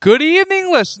Good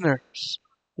evening, listeners.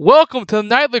 Welcome to the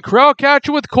Nightly Crowd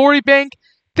Catcher with Corey Bank.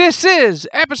 This is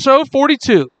episode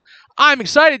 42. I'm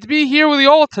excited to be here with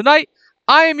you all tonight.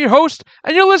 I am your host,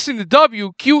 and you're listening to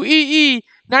WQEE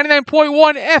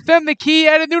 99.1 FM, The Key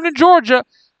out of Newton, Georgia.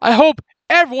 I hope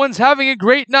everyone's having a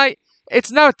great night.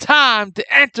 It's now time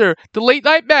to enter the late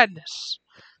night madness.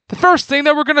 The first thing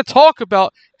that we're going to talk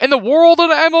about in the world of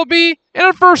the MLB in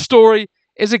our first story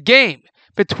is a game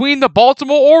between the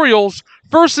Baltimore Orioles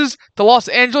versus the Los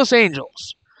Angeles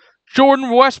Angels.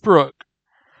 Jordan Westbrook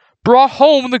brought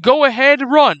home the go-ahead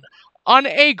run on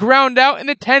a ground out in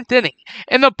the 10th inning,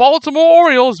 and the Baltimore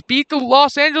Orioles beat the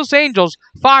Los Angeles Angels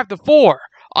 5-4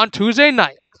 on Tuesday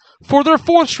night for their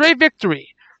fourth straight victory.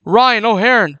 Ryan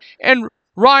O'Hearn and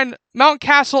Ryan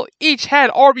Mountcastle each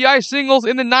had RBI singles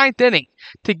in the 9th inning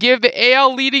to give the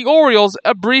AL leading Orioles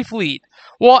a brief lead,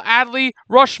 while Adley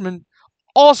Rutschman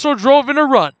also drove in a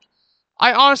run.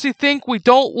 I honestly think we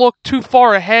don't look too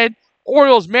far ahead.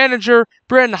 Orioles manager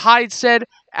Brandon Hyde said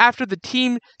after the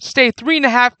team stayed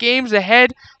 3.5 games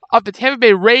ahead of the Tampa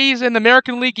Bay Rays in the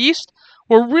American League East,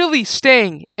 we're really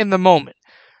staying in the moment.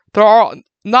 There are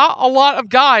not a lot of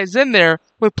guys in there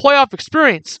with playoff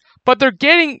experience, but they're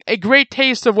getting a great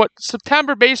taste of what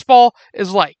September baseball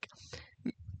is like.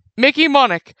 Mickey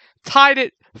Munich tied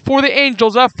it for the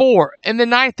Angels at 4 in the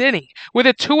 9th inning with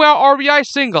a 2-out RBI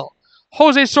single.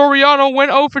 Jose Soriano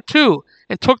went 0 for 2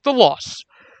 and took the loss.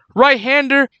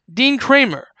 Right-hander Dean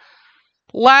Kramer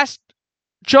last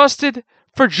adjusted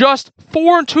for just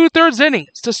 4 2/3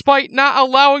 innings despite not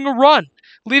allowing a run,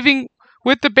 leaving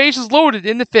with the bases loaded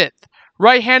in the 5th.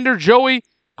 Right-hander Joey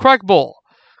Craigbull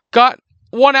got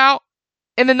 1 out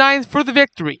in the 9th for the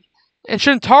victory, and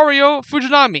Shintaro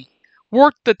Fujinami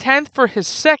worked the 10th for his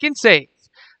second save.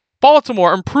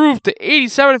 Baltimore improved to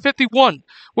 87-51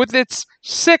 with its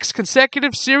 6th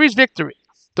consecutive series victory.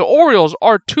 The Orioles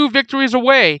are 2 victories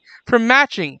away from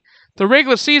matching the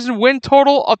regular season win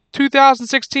total of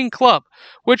 2016 club,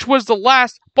 which was the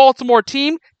last Baltimore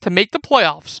team to make the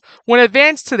playoffs when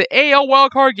advanced to the AL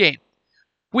wildcard game.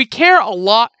 We care a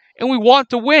lot and we want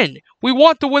to win. We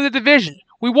want to win the division.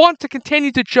 We want to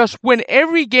continue to just win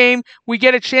every game we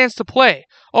get a chance to play,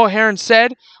 O'Hearn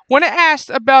said when asked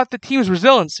about the team's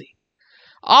resiliency.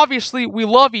 Obviously, we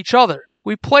love each other.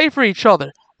 We play for each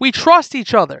other. We trust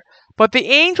each other. But the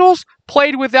Angels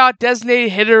played without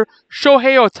designated hitter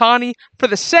Shohei Ohtani for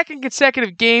the 2nd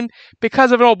consecutive game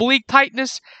because of an oblique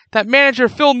tightness that manager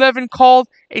Phil Nevin called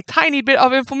a tiny bit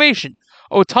of inflammation.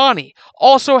 Ohtani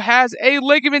also has a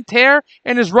ligament tear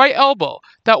in his right elbow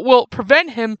that will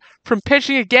prevent him from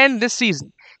pitching again this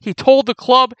season. He told the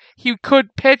club he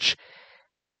could pinch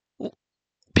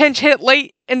hit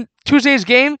late in Tuesday's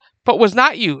game, but was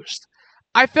not used.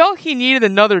 I felt he needed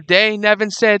another day,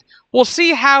 Nevin said. We'll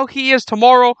see how he is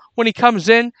tomorrow when he comes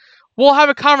in. We'll have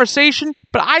a conversation,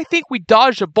 but I think we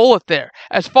dodged a bullet there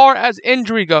as far as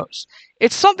injury goes.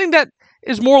 It's something that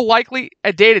is more likely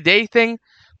a day-to-day thing,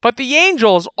 but the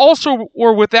Angels also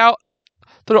were without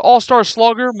their all-star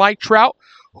slugger, Mike Trout,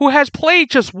 who has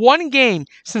played just 1 game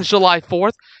since July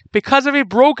 4th because of a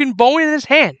broken bone in his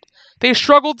hand. They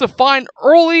struggled to find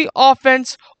early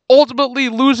offense, ultimately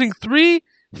losing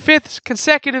 5th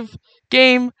consecutive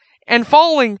game and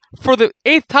falling for the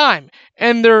 8th time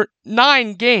in their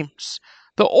 9 games.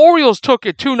 The Orioles took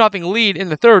a 2-0 lead in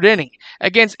the 3rd inning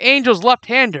against Angels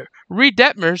left-hander Reed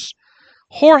Detmers.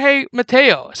 Jorge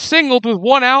Mateo singled with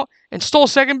 1 out and stole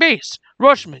second base.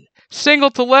 Rutschman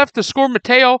singled to left to score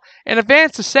Mateo and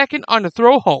advanced to second on the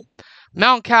throw home.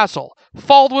 Mountcastle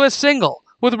followed with a single,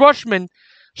 with Rutschman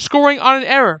scoring on an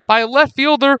error by left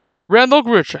fielder Randall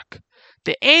Grichuk.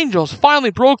 The Angels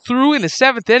finally broke through in the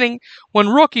 7th inning when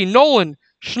rookie Nolan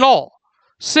Schnall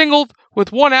singled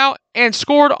with 1 out and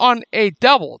scored on a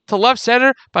double to left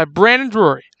center by Brandon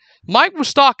Drury. Mike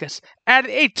Moustakas added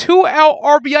a 2-out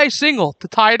RBI single to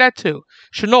tie it at 2.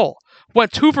 Schnall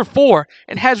went 2 for 4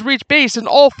 and has reached base in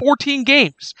all 14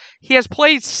 games he has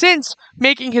played since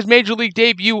making his Major League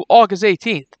debut August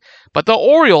 18th. But the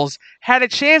Orioles had a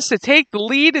chance to take the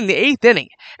lead in the 8th inning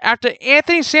after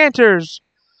Anthony Santos'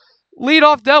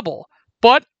 leadoff double,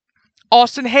 but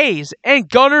Austin Hayes and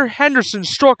Gunnar Henderson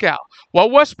struck out, while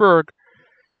Westberg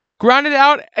grounded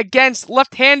out against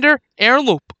left-hander Aaron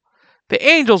Loup. The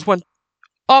Angels went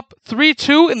up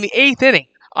 3-2 in the 8th inning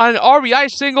on an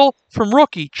RBI single from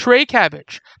rookie Trey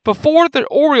Cabbage before the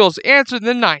Orioles answered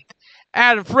in the 9th.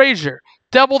 Adam Frazier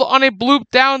doubled on a bloop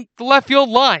down the left field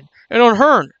line, and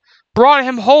O'Hearn brought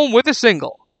him home with a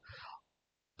single.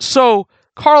 So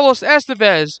Carlos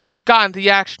Estevez got into the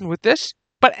action with this,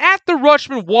 but after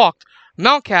Rutschman walked,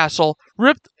 Mountcastle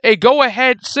ripped a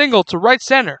go-ahead single to right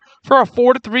center for a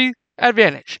 4-3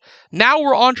 advantage. Now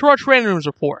we're on to our training rooms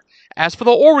report. As for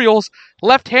the Orioles,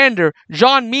 left-hander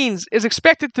John Means is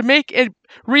expected to make a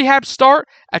rehab start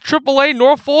at AAA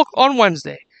Norfolk on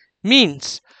Wednesday.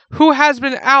 Means, who has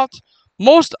been out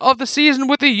most of the season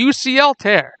with a UCL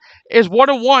tear, is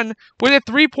 1-1 with a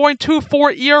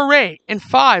 3.24 ERA in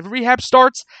 5 rehab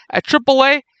starts at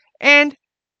AAA and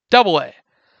AA.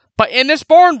 But in this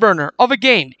barn burner of a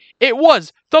game, it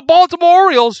was the Baltimore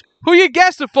Orioles, who you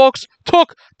guessed it folks,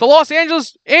 took the Los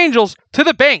Angeles Angels to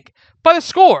the bank by the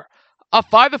score of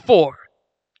 5-4.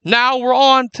 Now we're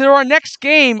on to our next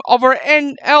game of our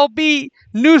MLB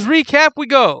news recap we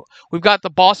go. We've got the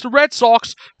Boston Red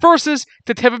Sox versus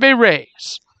the Tampa Bay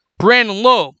Rays. Brandon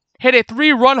Lowe hit a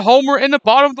 3-run homer in the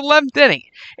bottom of the 11th inning,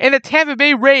 and the Tampa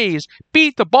Bay Rays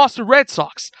beat the Boston Red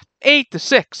Sox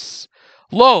 8-6.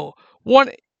 Lowe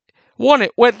won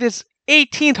it with his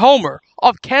 18th homer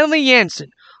of Kenley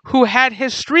Jansen, who had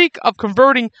his streak of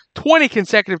converting 20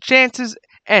 consecutive chances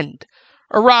end.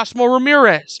 Erasmo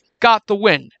Ramirez got the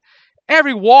win.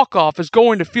 Every walk-off is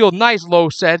going to feel nice, Lowe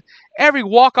said. Every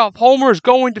walk-off homer is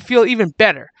going to feel even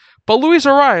better. But Luis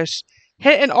Arias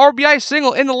hit an RBI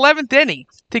single in the 11th inning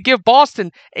to give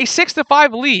Boston a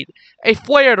 6-5 lead. A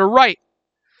flare to right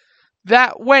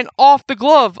that went off the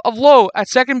glove of Lowe at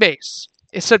second base.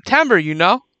 It's September, you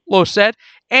know, Lowe said.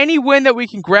 Any win that we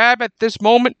can grab at this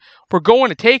moment, we're going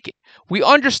to take it. We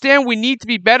understand we need to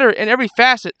be better in every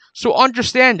facet, so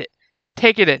understand it.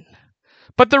 Take it in.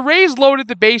 But the Rays loaded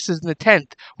the bases in the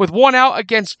 10th with one out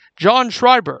against John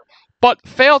Schreiber, but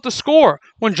failed to score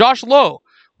when Josh Lowe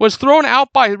was thrown out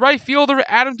by right fielder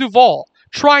Adam Duvall,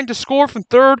 trying to score from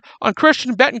third on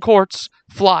Christian Betancourt's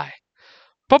fly.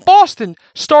 But Boston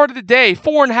started the day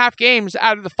 4.5 games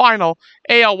out of the final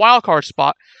AL wildcard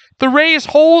spot. The Rays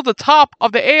hold the top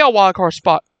of the AL wildcard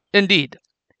spot, indeed.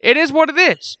 It is what it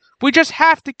is. We just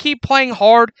have to keep playing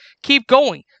hard, keep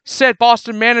going, said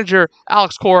Boston manager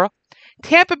Alex Cora.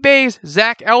 Tampa Bay's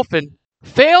Zach Eflin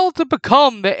failed to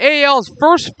become the AL's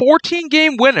first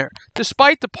 14-game winner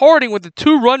despite departing with a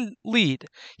 2-run lead.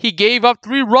 He gave up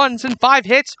 3 runs and 5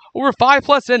 hits over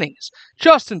 5+ innings.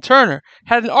 Justin Turner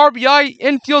had an RBI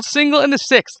infield single in the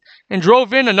 6th and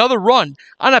drove in another run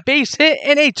on a base hit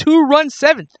in a 2-run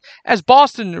 7th as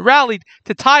Boston rallied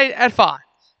to tie it at 5.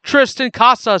 Tristan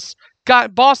Casas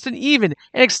got Boston even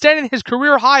and extended his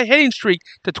career-high hitting streak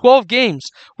to 12 games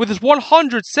with his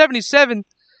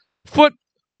 177-foot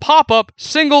pop-up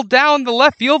single down the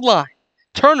left field line.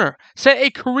 Turner set a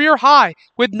career high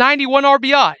with 91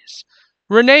 RBIs.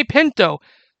 Rene Pinto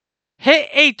hit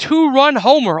a 2-run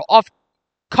homer off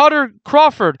Cutter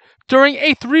Crawford during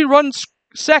a 3-run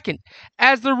second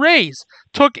as the Rays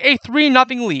took a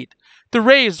 3-0 lead. The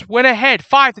Rays went ahead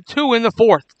 5-2 in the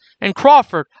 4th, and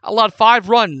Crawford allowed 5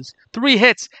 runs, 3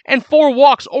 hits, and 4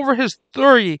 walks over his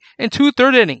 3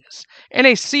 2/3 innings in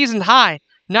a season-high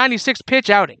 96-pitch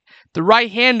outing. The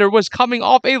right-hander was coming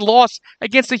off a loss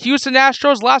against the Houston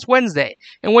Astros last Wednesday,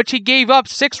 in which he gave up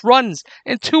 6 runs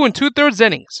in 2 2/3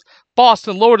 innings.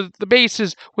 Boston loaded the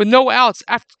bases with no outs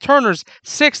after Turner's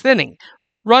 6th inning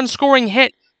run-scoring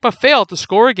hit, but failed to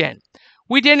score again.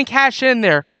 We didn't cash in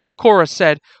there, Cora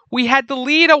said. We had the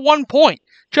lead at one point,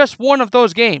 just one of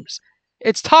those games.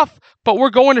 It's tough, but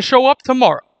we're going to show up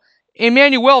tomorrow.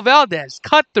 Emmanuel Valdez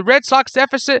cut the Red Sox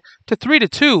deficit to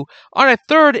 3-2 on a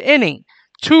 3rd inning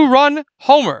 2-run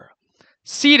homer.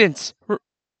 Cedance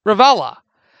Ravala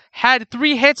had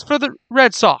 3 hits for the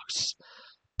Red Sox.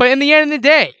 But in the end of the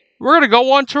day, we're going to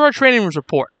go on to our training rooms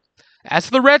report. As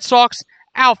for the Red Sox,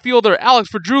 outfielder Alex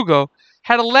Verdugo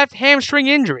had a left hamstring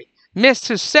injury, missed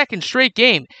his 2nd straight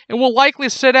game, and will likely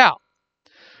sit out.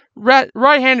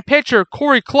 Right-handed pitcher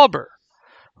Corey Kluber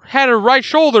had a right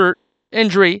shoulder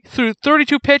injury through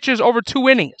 32 pitches over 2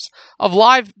 innings of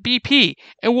live BP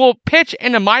and will pitch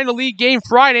in a minor league game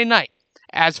Friday night.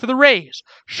 As for the Rays,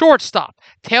 shortstop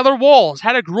Taylor Walls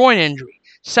had a groin injury,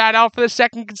 sat out for the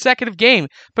 2nd consecutive game,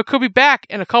 but could be back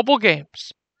in a couple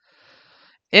games.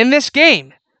 In this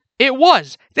game, it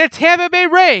was the Tampa Bay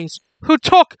Rays who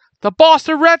took the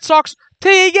Boston Red Sox,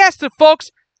 you guessed it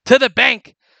folks, to the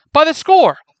bank by the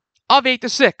score of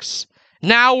 8-6.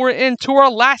 Now we're into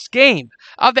our last game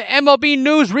of the MLB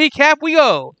News Recap we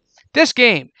go. This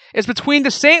game is between the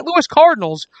St. Louis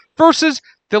Cardinals versus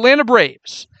the Atlanta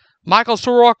Braves. Michael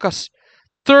Soroka's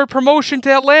 3rd promotion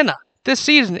to Atlanta this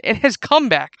season and his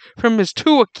comeback from his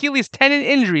 2 Achilles tendon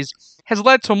injuries has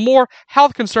led to more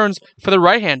health concerns for the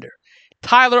right-hander.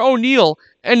 Tyler O'Neill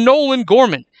and Nolan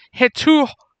Gorman hit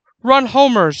 2-run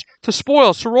homers to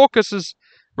spoil Soroka's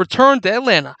return to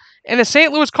Atlanta, and the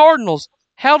St. Louis Cardinals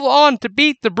held on to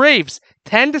beat the Braves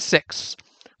 10-6.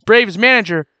 Braves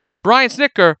manager Brian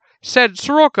Snitker said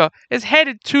Soroka is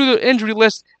headed to the injury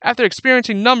list after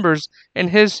experiencing numbness in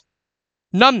his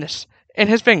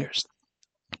fingers.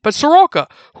 But Soroka,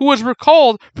 who was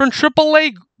recalled from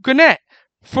AAA Gwinnett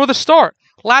for the start,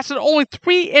 lasted only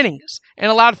 3 innings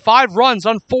and allowed 5 runs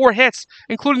on 4 hits,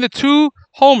 including the 2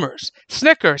 homers.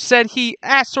 Snicker said he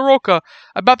asked Soroka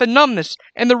about the numbness,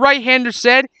 and the right-hander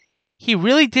said he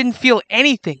really didn't feel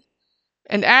anything.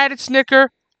 And added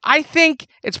Snicker, I think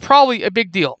it's probably a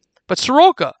big deal. But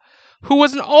Soroka, who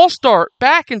was an all-star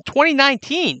back in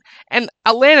 2019 and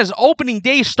Atlanta's opening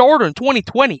day starter in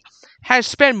 2020, has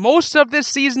spent most of this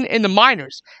season in the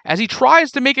minors as he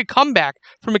tries to make a comeback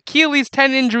from Achilles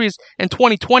tendon injuries in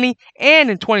 2020 and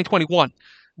in 2021.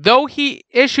 Though he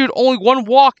issued only 1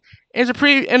 walk in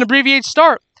an abbreviated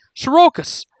start,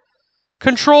 Soroka's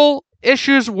control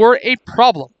issues were a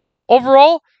problem.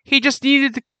 Overall, he just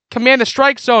needed to command the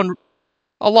strike zone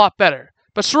a lot better.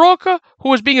 But Soroka, who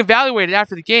was being evaluated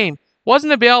after the game,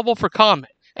 wasn't available for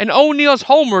comment, and O'Neill's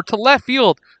homer to left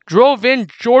field drove in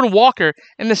Jordan Walker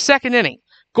in the 2nd inning.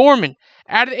 Gorman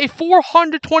added a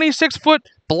 426-foot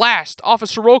blast off of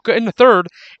Soroka in the 3rd,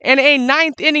 and a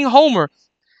 9th inning homer,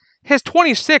 his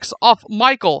 26th off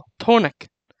Michael Tonick.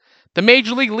 The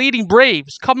Major League leading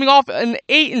Braves, coming off an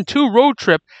 8-2 road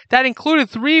trip that included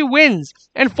 3 wins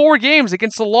and 4 games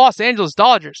against the Los Angeles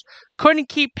Dodgers, couldn't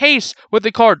keep pace with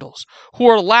the Cardinals, who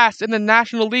are last in the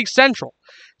National League Central.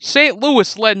 St.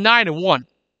 Louis led 9-1.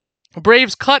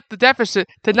 Braves cut the deficit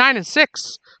to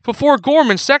 9-6 before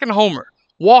Gorman's 2nd homer.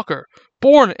 Walker,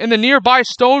 born in the nearby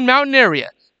Stone Mountain area,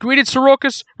 greeted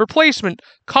Soroka's replacement,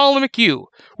 Colin McHugh,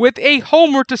 with a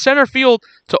homer to center field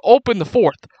to open the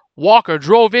 4th. Walker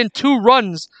drove in 2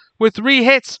 runs with 3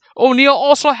 hits. O'Neill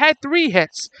also had 3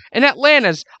 hits, and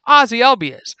Atlanta's Ozzie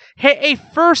Albies hit a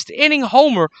 1st inning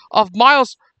homer of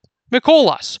Miles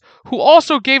Mikolas, who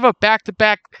also gave up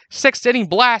back-to-back 6th inning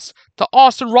blasts to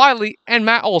Austin Riley and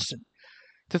Matt Olson.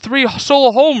 The 3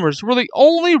 solo homers were the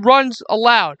only runs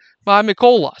allowed by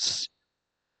Mikolas.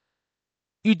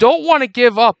 You don't want to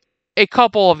give up a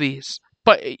couple of these,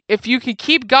 but if you can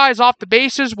keep guys off the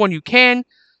bases when you can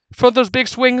for those big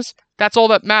swings, that's all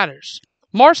that matters.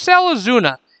 Marcell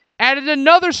Ozuna added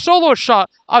another solo shot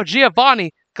of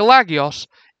Giovanni Gallegos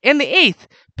in the 8th.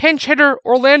 Pinch hitter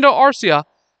Orlando Arcia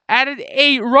added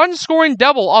a run-scoring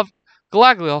double of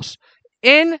Gallegos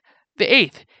in the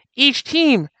 8th. Each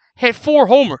team hit 4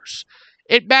 homers.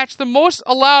 It matched the most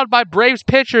allowed by Braves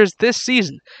pitchers this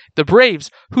season. The Braves,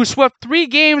 who swept 3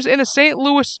 games in the St.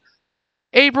 Louis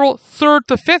April 3rd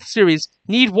to 5th series,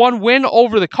 need 1 win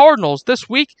over the Cardinals this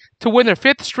week to win their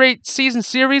 5th straight season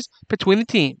series between the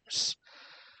teams.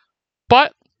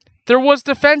 But there was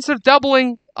defensive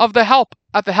doubling of the help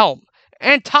at the helm,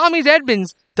 and Tommy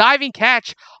Edmonds' diving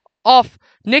catch off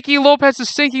Nicky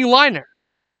Lopez's sinking liner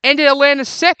ended Atlanta's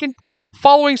 2nd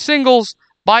following singles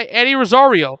by Eddie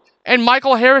Rosario and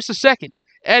Michael Harris II.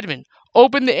 Edmond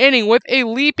opened the inning with a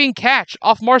leaping catch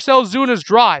off Marcell Ozuna's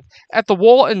drive at the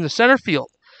wall in the center field.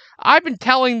 I've been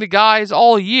telling the guys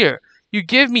all year, you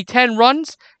give me 10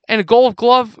 runs and a Gold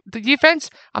Glove defense,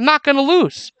 I'm not going to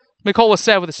lose, Mikolas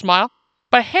said with a smile.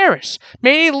 But Harris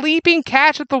made a leaping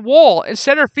catch at the wall in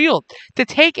center field to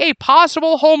take a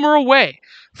possible homer away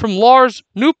from Lars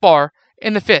Nootbaar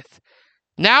in the 5th.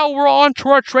 Now we're on to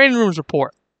our training rooms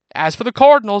report. As for the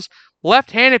Cardinals,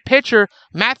 left-handed pitcher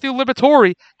Matthew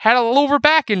Liberatore had a lower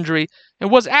back injury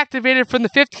and was activated from the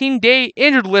 15-day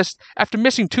injured list after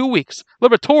missing 2 weeks.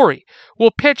 Liberatore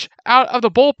will pitch out of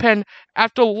the bullpen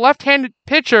after left-handed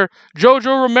pitcher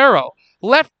Jojo Romero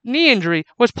left knee injury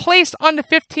was placed on the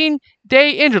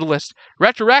 15-day injured list,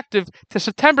 retroactive to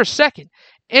September 2nd.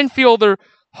 Infielder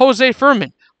Jose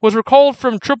Furman was recalled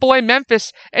from AAA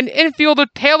Memphis, and infielder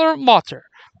Taylor Motter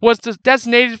was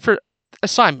designated for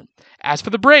assignment. As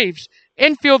for the Braves,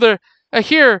 infielder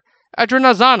Ahir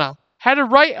Adrenazana had a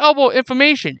right elbow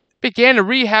inflammation, began a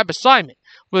rehab assignment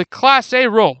with Class A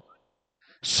Rome.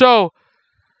 So,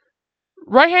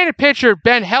 right-handed pitcher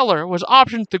Ben Heller was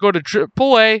optioned to go to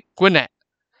AAA Gwinnett.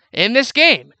 In this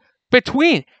game,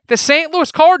 between the St.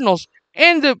 Louis Cardinals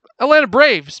and the Atlanta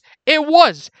Braves, it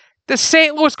was the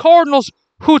St. Louis Cardinals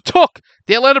who took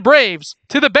the Atlanta Braves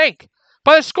to the bank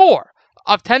by the score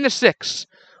of 10-6.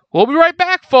 We'll be right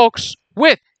back, folks,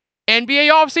 with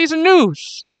NBA offseason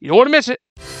news. You don't want to miss it.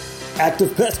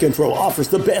 Active Pest Control offers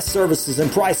the best services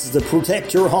and prices to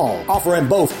protect your home, offering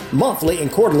both monthly and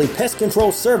quarterly pest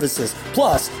control services,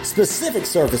 plus specific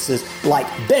services like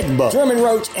bedbug, German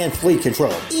roach, and flea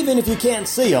control. Even if you can't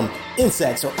see them,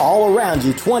 insects are all around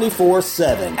you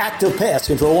 24/7. Active Pest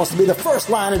Control wants to be the first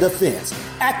line of defense.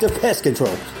 Active Pest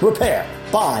Control. Repair,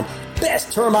 bond,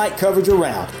 best termite coverage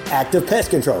around. Active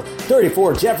Pest Control,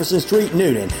 34 Jefferson Street,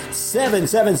 Noonan,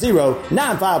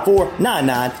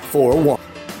 770-954-9941.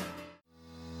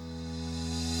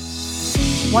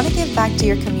 Want to give back to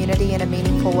your community in a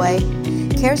meaningful way?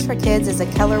 Cares for Kids is a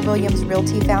Keller Williams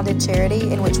Realty-founded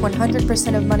charity in which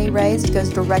 100% of money raised goes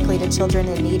directly to children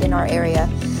in need in our area.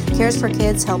 Cares for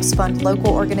Kids helps fund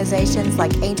local organizations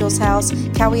like Angel's House,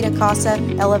 Coweta Casa,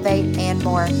 Elevate, and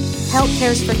more. Help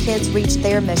Cares for Kids reach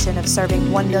their mission of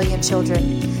serving 1 million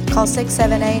children. Call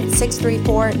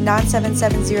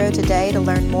 678-634-9770 today to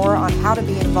learn more on how to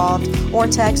be involved, or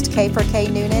text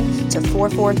K4K Noonan to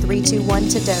 44321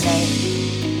 to donate.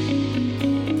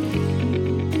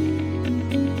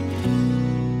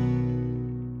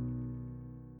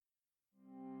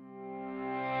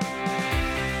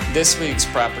 This week's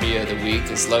property of the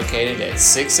week is located at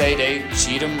 688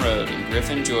 Cheatham Road in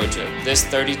Griffin, Georgia. This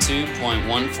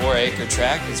 32.14-acre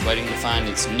tract is waiting to find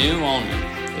its new owner.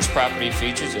 This property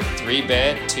features a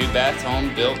 3-bed, 2-bath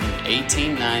home built in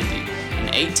 1890.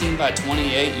 An 18 by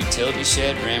 28 utility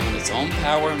shed ran with its own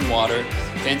power and water,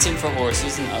 fencing for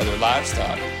horses and other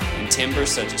livestock, and timber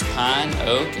such as pine,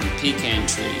 oak, and pecan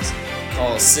trees.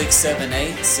 Call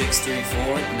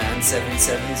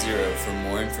 678-634-9770 for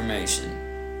more information.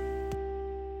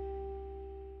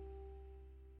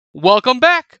 Welcome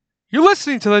back. You're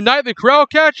listening to the Nightly Crowd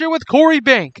Catcher with Corey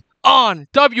Bank on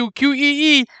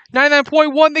WQEE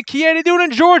 99.1 The Key Attitude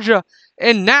in Georgia.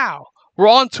 And now we're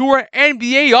on to our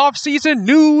NBA offseason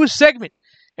news segment.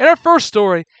 And our first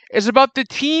story is about the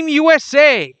Team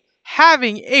USA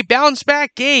having a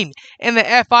bounce-back game in the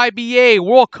FIBA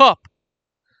World Cup.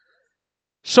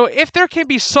 So if there can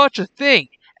be such a thing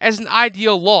as an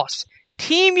ideal loss,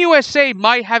 Team USA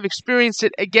might have experienced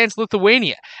it against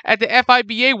Lithuania at the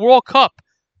FIBA World Cup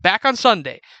back on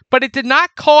Sunday, but it did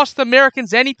not cost the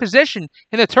Americans any position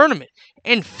in the tournament.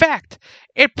 In fact,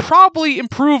 it probably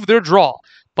improved their draw,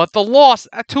 but the loss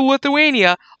to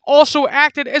Lithuania also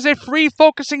acted as a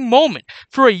free-focusing moment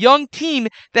for a young team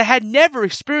that had never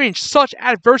experienced such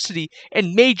adversity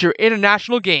in major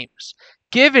international games.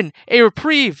 Given a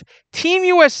reprieve, Team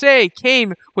USA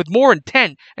came with more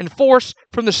intent and force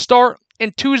from the start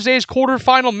in Tuesday's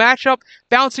quarterfinal matchup,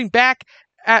 bouncing back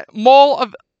at Mall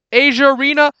of Asia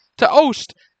Arena to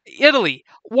host Italy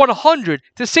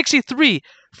 100-63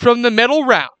 from the medal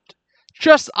round.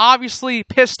 Just obviously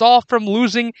pissed off from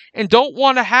losing and don't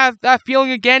want to have that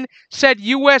feeling again, said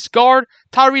U.S. guard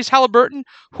Tyrese Halliburton,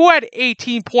 who had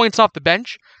 18 points off the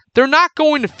bench. They're not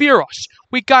going to fear us.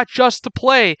 We got just to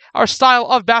play our style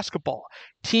of basketball.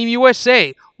 Team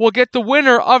USA will get the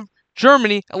winner of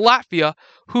Germany and Latvia,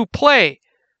 who play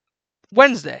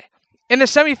Wednesday, in the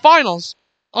semifinals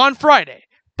on Friday.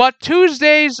 But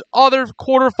Tuesday's other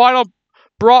quarterfinal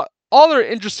brought other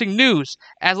interesting news,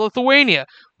 as Lithuania,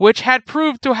 which had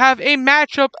proved to have a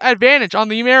matchup advantage on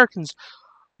the Americans,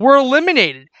 were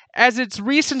eliminated as its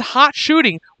recent hot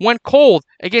shooting went cold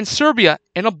against Serbia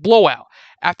in a blowout.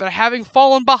 After having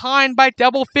fallen behind by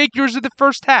double figures in the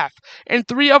first half in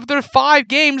 3 of their 5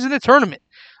 games in the tournament,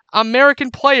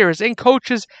 American players and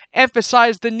coaches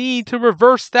emphasized the need to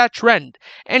reverse that trend,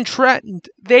 and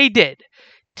they did.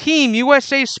 Team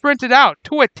USA sprinted out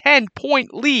to a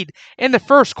 10-point lead in the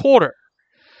first quarter.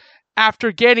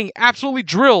 After getting absolutely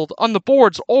drilled on the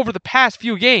boards over the past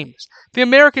few games, the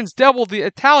Americans doubled the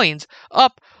Italians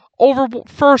up over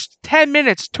first 10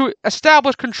 minutes to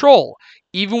establish control,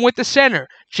 even with the center,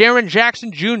 Jaren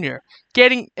Jackson Jr.,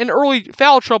 getting in early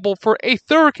foul trouble for a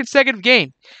 3rd consecutive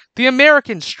game. The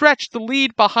Americans stretched the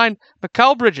lead behind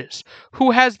Mikal Bridges,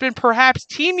 who has been perhaps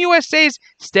Team USA's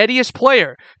steadiest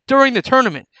player during the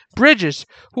tournament. Bridges,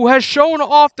 who has shown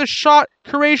off the shot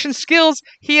creation skills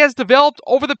he has developed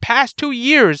over the past 2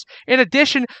 years, in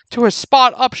addition to his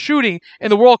spot-up shooting in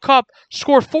the World Cup,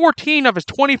 scored 14 of his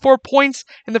 24 points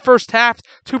in the first half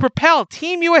to propel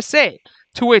Team USA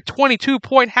to a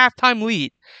 22-point halftime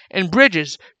lead. And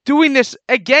Bridges, doing this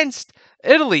against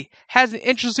Italy, has an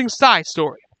interesting side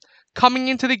story. Coming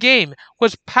into the game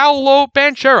was Paolo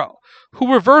Banchero,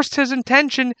 who reversed his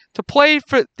intention to play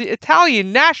for the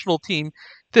Italian national team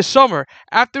this summer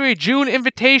after a June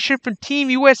invitation from Team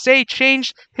USA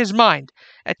changed his mind.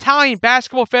 Italian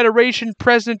Basketball Federation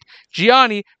President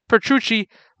Gianni Petrucci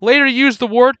later used the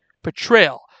word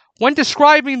betrayal when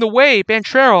describing the way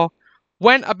Banchero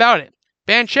went about it.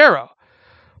 Banchero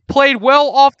played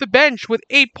well off the bench with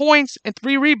 8 points and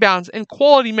 3 rebounds in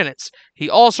quality minutes. He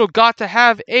also got to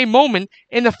have a moment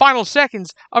in the final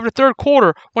seconds of the third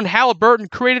quarter when Halliburton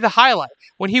created the highlight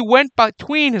when he went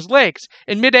between his legs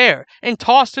in midair and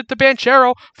tossed it to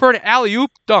Banchero for an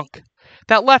alley-oop dunk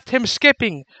that left him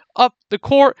skipping up the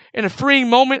court in a freeing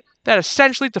moment that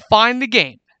essentially defined the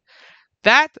game.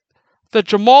 That the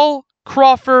Jamal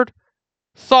Crawford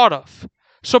thought of.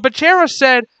 So Becerra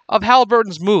said of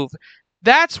Halliburton's move,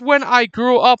 "That's when I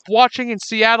grew up watching in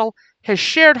Seattle, his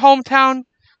shared hometown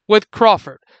with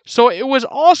Crawford. So it was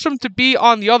awesome to be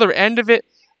on the other end of it.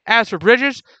 As for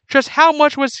Bridges, just how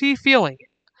much was he feeling it?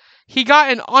 He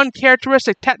got an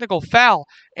uncharacteristic technical foul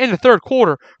in the third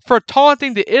quarter for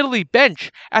taunting the Italy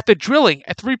bench after drilling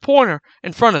a three-pointer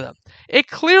in front of them. It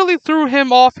clearly threw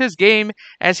him off his game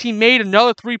as he made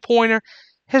another three-pointer,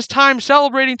 his time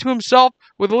celebrating to himself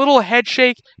with a little head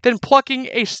shake, then plucking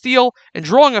a steal and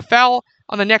drawing a foul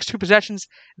on the next two possessions.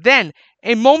 Then,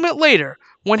 a moment later,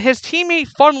 when his teammate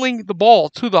funneling the ball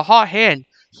to the hot hand,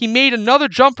 he made another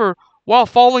jumper while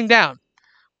falling down.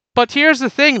 But here's the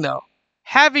thing though,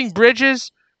 having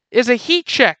Bridges is a heat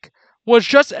check was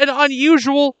just as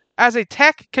unusual as a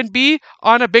tech can be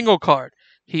on a bingo card.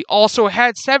 He also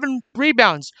had 7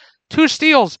 rebounds, 2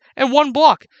 steals, and 1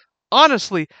 block.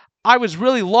 Honestly, I was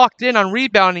really locked in on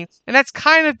rebounding, and that's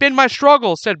kind of been my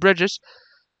struggle," said Bridges,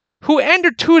 who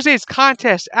entered Tuesday's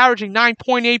contest averaging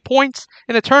 9.8 points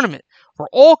in the tournament. "We're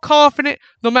all confident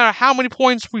no matter how many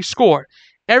points we score.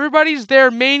 Everybody's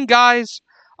their main guys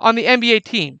on the NBA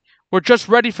team. We're just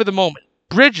ready for the moment."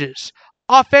 Bridges'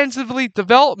 offensively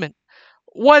development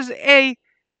was a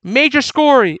major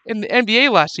story in the NBA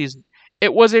last season.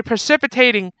 It was a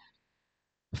precipitating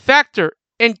factor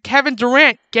in Kevin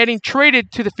Durant getting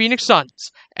traded to the Phoenix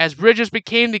Suns, as Bridges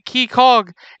became the key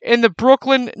cog in the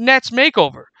Brooklyn Nets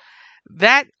makeover.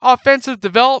 That offensive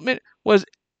development was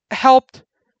helped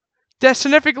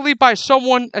significantly by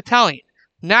someone Italian.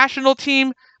 National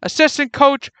team assistant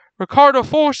coach Riccardo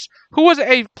Force, who was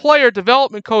a player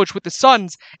development coach with the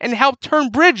Suns and helped turn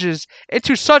Bridges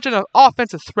into such an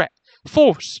offensive threat.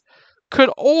 Force could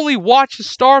only watch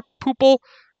his star pupil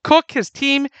cook his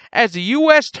team as the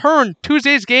U.S. turned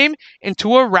Tuesday's game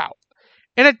into a rout.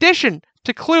 In addition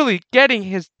to clearly getting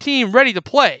his team ready to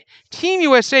play, Team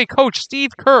USA coach Steve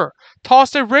Kerr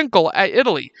tossed a wrinkle at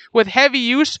Italy with heavy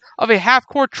use of a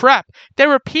half-court trap that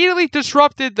repeatedly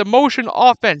disrupted the motion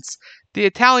offense the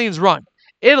Italians run.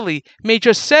 Italy made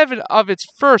just 7 of its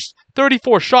first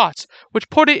 34 shots,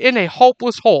 which put it in a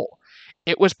hopeless hole.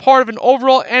 It was part of an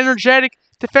overall energetic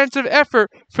defensive effort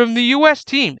from the U.S.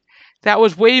 team that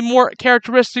was way more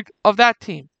characteristic of that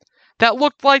team, that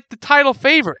looked like the title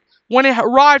favorite when it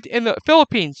arrived in the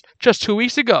Philippines just 2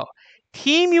 weeks ago.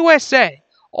 Team USA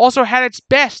also had its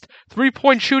best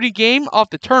three-point shooting game of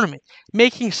the tournament,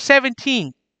 making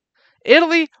 17.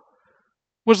 Italy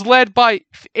was led by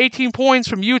 18 points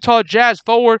from Utah Jazz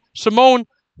forward Simone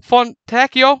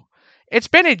Fontecchio. It's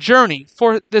been a journey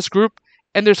for this group,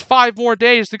 and there's 5 more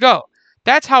days to go.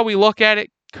 That's how we look at it,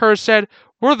 Kerr said.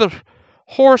 We're the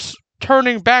horse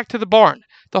turning back to the barn.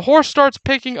 The horse starts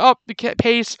picking up the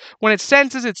pace when it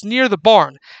senses it's near the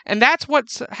barn, and that's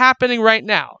what's happening right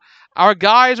now. Our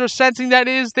guys are sensing that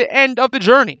it is the end of the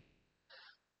journey.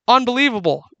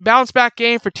 Unbelievable bounce-back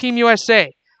game for Team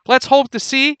USA. Let's hope to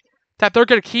see that they're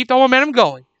going to keep the momentum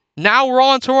going. Now we're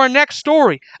on to our next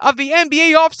story of the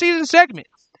NBA offseason segment,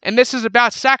 and this is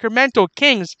about Sacramento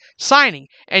Kings signing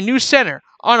a new center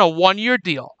on a 1-year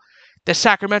deal. The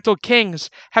Sacramento Kings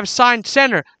have signed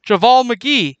center JaVale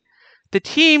McGee. The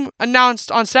team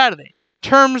announced on Saturday.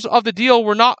 Terms of the deal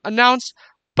were not announced,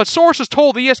 but sources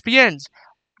told ESPN's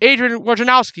Adrian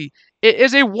Wojnarowski it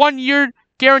is a 1-year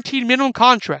guaranteed minimum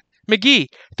contract. McGee,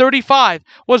 35,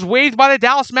 was waived by the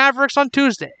Dallas Mavericks on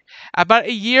Tuesday, about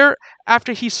a year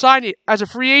after he signed it as a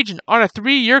free agent on a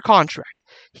 3-year contract.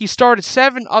 He started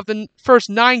 7 of the first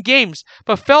 9 games,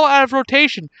 but fell out of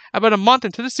rotation about a month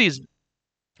into the season,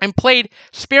 and played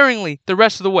sparingly the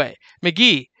rest of the way.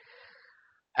 McGee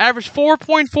averaged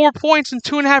 4.4 points and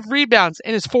 2.5 rebounds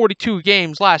in his 42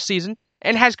 games last season,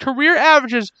 and has career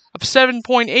averages of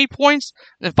 7.8 points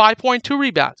and 5.2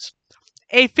 rebounds.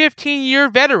 A 15-year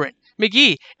veteran,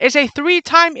 McGee is a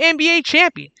 3-time NBA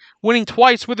champion, winning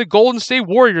twice with the Golden State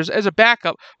Warriors as a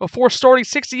backup before starting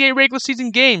 68 regular season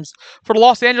games for the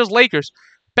Los Angeles Lakers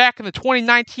back in the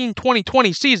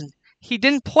 2019-2020 season. He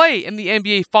didn't play in the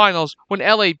NBA Finals when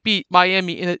LA beat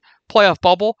Miami in the playoff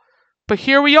bubble, but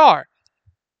here we are.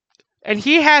 And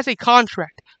he has a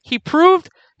contract. He proved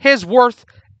his worth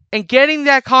in getting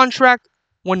that contract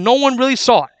when no one really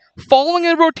saw it, falling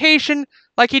in rotation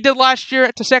like he did last year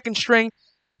at the second string.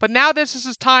 But now this is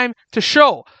his time to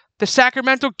show the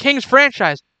Sacramento Kings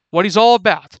franchise what he's all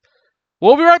about.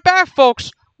 We'll be right back,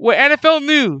 folks, with NFL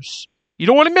news. You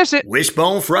don't want to miss it.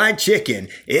 Wishbone Fried Chicken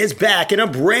is back in a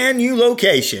brand new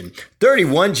location,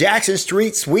 31 Jackson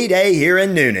Street, Suite A here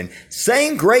in Newnan.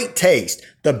 Same great taste,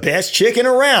 The best chicken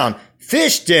around.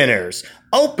 Fish dinners.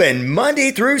 Open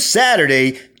Monday through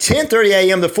Saturday, 10:30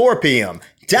 a.m. to 4 p.m.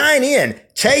 Dine in,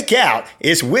 take out.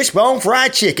 It's Wishbone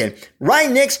Fried Chicken, right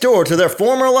next door to their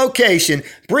former location,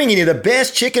 bringing you the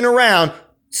best chicken around.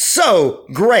 So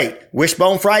great.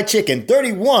 Wishbone Fried Chicken,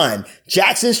 31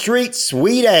 Jackson Street,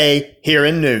 Suite A, here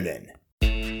in Noonan.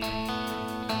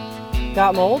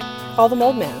 Got mold? Call the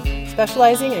Mold Man,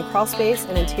 specializing in crawl space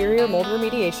and interior mold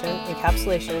remediation,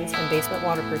 encapsulations, and basement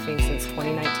waterproofing since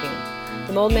 2019.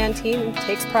 The Mold Man team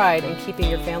takes pride in keeping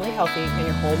your family healthy and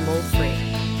your home mold-free.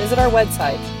 Visit our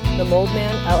website,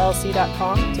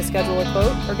 themoldmanllc.com, to schedule a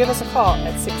quote or give us a call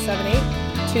at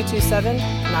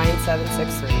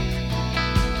 678-227-9763.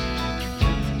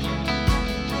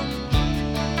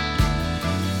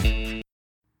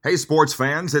 Hey sports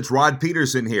fans, it's Rod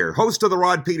Peterson here, host of The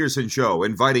Rod Peterson Show,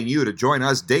 inviting you to join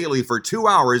us daily for 2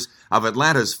 hours of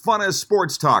Atlanta's funnest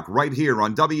sports talk right here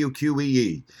on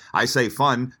WQEE. I say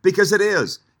fun because it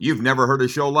is. You've never heard a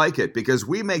show like it because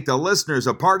we make the listeners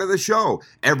a part of the show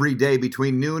every day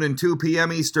between noon and 2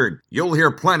 p.m. Eastern. You'll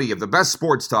hear plenty of the best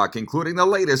sports talk, including the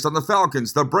latest on the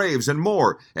Falcons, the Braves, and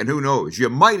more. And who knows, you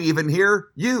might even hear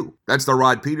you. That's the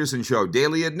Rod Peterson Show,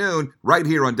 daily at noon, right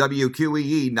here on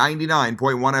WQEE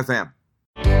 99.1 FM.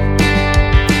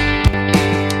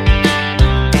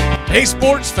 Hey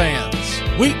sports fans,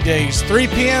 weekdays 3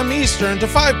 p.m. Eastern to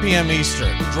 5 p.m.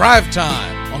 Eastern, drive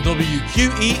time on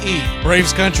WQEE.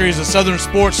 Braves Country is a Southern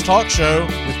sports talk show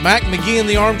with Mac McGee and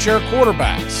the Armchair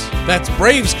Quarterbacks. That's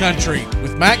Braves Country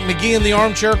with Mac McGee and the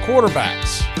Armchair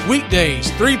Quarterbacks.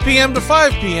 Weekdays 3 p.m. to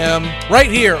 5 p.m.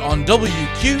 right here on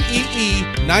WQEE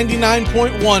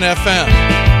 99.1 FM.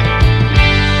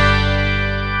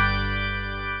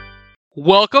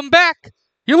 Welcome back.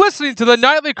 You're listening to the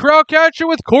Nightly Crowdcatcher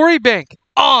with Corey Bank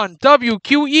on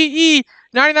WQEE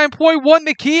 99.1,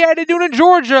 the key at Noonan,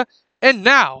 Georgia. And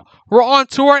now, we're on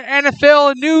to our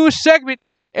NFL news segment.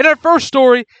 And our first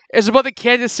story is about the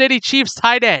Kansas City Chiefs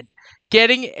tight end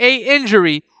getting an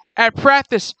injury at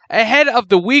practice ahead of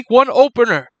the Week 1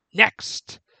 opener.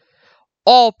 Next,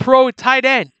 All-Pro tight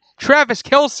end Travis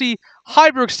Kelce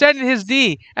hyperextended his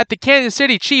knee at the Kansas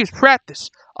City Chiefs practice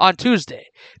on Tuesday,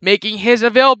 making his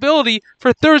availability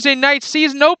for Thursday night's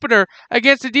season opener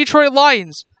against the Detroit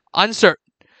Lions uncertain.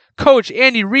 Coach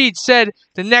Andy Reid said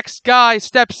the next guy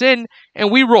steps in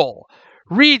and we roll.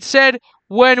 Reid said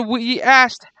when we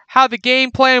asked how the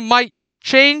game plan might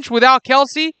change without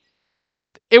Kelce,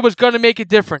 it was going to make a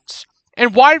difference.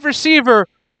 And wide receiver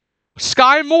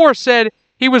Sky Moore said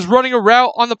he was running a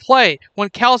route on the play when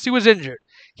Kelce was injured.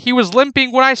 He was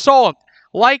limping when I saw him,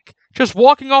 like just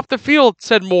walking off the field,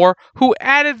 said Moore, who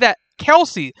added that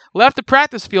Kelce left the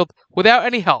practice field without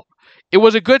any help. It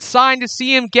was a good sign to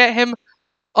see him get him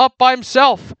up by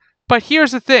himself. But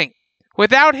here's the thing.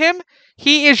 Without him,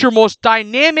 he is your most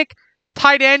dynamic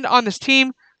tight end on this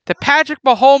team. The Patrick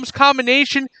Mahomes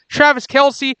combination, Travis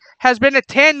Kelce, has been a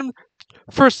tandem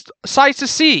for sights to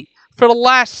see for the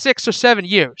last 6 or 7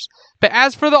 years. But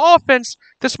as for the offense,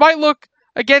 this might look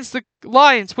against the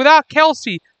Lions. Without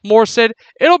Kelce, Moore said,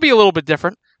 it'll be a little bit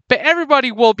different. But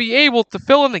everybody will be able to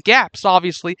fill in the gaps,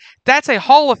 obviously. That's a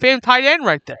Hall of Fame tight end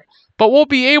right there. But we'll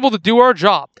be able to do our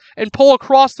job and pull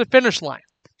across the finish line.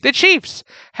 The Chiefs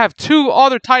have 2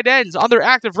 other tight ends on their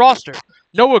active roster,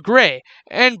 Noah Gray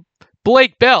and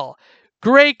Blake Bell.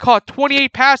 Gray caught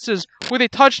 28 passes with a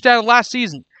touchdown last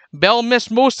season. Bell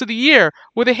missed most of the year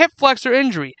with a hip flexor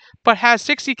injury, but has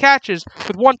 60 catches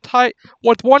with one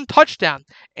touchdown,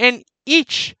 and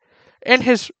each in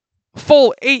his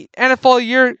full 8 NFL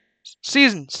year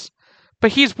seasons.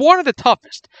 But he's one of the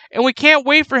toughest, and we can't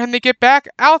wait for him to get back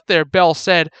out there, Bell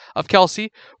said of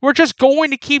Kelce. We're just going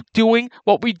to keep doing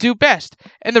what we do best,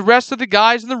 and the rest of the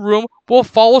guys in the room will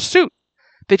follow suit.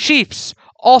 The Chiefs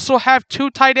also have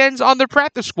 2 tight ends on their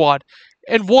practice squad,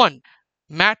 and one,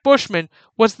 Matt Bushman,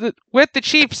 was with the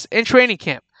Chiefs in training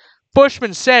camp.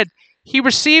 Bushman said he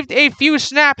received a few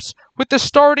snaps with the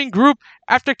starting group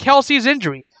after Kelce's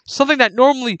injury, something that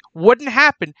normally wouldn't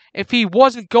happen if he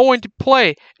wasn't going to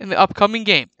play in the upcoming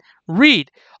game.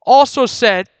 Reid also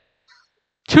said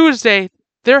Tuesday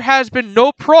there has been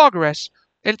no progress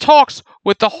in talks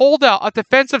with the holdout of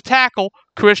defensive tackle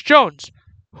Chris Jones,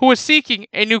 who is seeking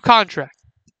a new contract.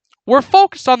 We're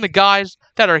focused on the guys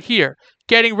that are here,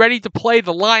 getting ready to play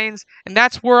the Lions, and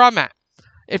that's where I'm at.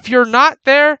 If you're not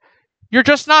there, you're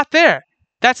just not there.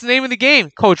 That's the name of the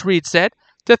game, Coach Reid said.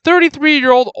 The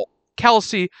 33-year-old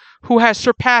Kelce, who has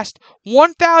surpassed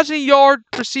 1,000 yards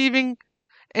receiving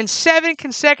in 7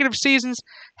 consecutive seasons,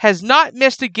 has not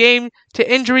missed a game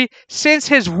to injury since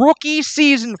his rookie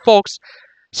season, folks.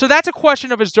 So that's a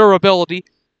question of his durability.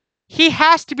 he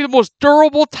has to be the most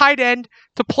durable tight end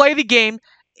to play the game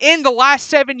in the last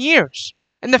 7 years.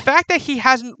 And the fact that he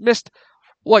hasn't missed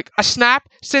like a snap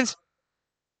since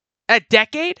a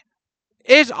decade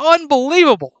is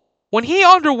unbelievable. When he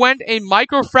underwent a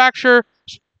microfracture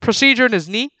procedure in his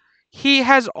knee, he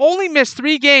has only missed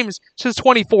 3 games since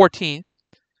 2014,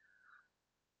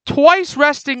 twice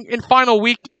resting in final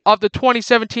week of the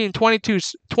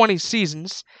 2017-20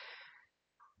 seasons.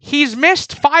 He's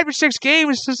missed 5 or 6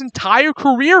 games his entire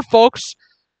career, folks.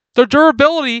 The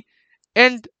durability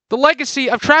and the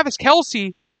legacy of Travis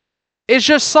Kelce is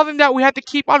just something that we have to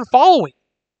keep on following.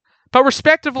 But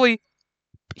respectively,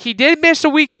 he did miss a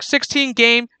Week 16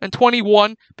 game in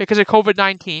 21 because of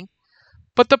COVID-19.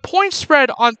 But the point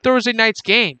spread on Thursday night's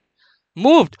game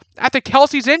moved after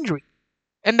Kelce's injury.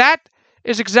 And that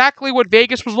is exactly what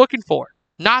Vegas was looking for.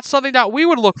 Not something that we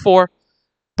would look for.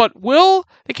 But will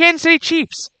the Kansas City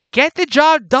Chiefs get the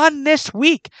job done this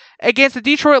week against the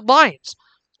Detroit Lions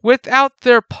without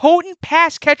their potent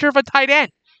pass catcher of a tight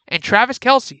end and Travis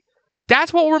Kelce?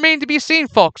 That's what will remain to be seen,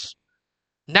 folks.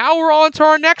 Now we're on to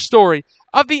our next story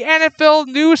of the NFL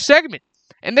news segment.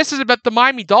 And this is about the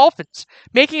Miami Dolphins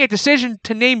making a decision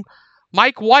to name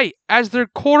Mike White as their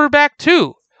quarterback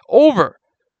 2 over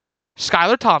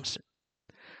Skylar Thompson.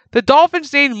 The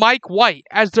Dolphins named Mike White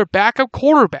as their backup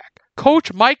quarterback.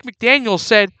 Coach Mike McDaniel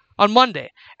said on Monday,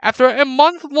 after a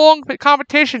month-long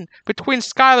competition between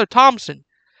Skylar Thompson.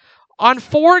 On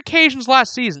 4 occasions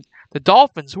last season, the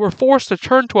Dolphins were forced to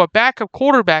turn to a backup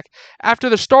quarterback after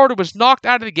the starter was knocked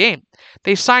out of the game.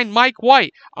 They signed Mike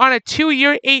White on a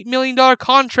 2-year, $8 million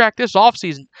contract this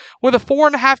offseason, with a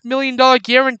 $4.5 million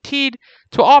guaranteed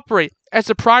to operate as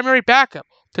the primary backup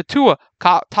to Tua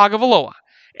Tagovailoa.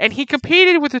 And he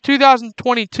competed with the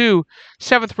 2022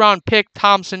 7th-round pick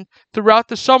Thompson throughout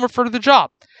the summer for the job.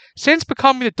 Since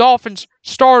becoming the Dolphins'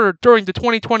 starter during the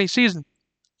 2020 season,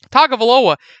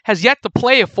 Tagovailoa has yet to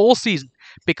play a full season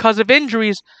because of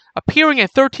injuries, appearing in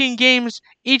 13 games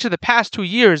each of the past 2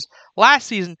 years. Last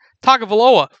season,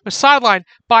 Tagovailoa was sidelined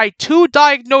by 2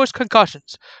 diagnosed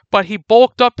concussions, but he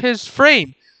bulked up his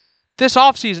frame this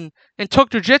offseason and took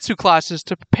jiu-jitsu classes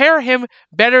to prepare him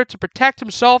better to protect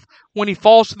himself when he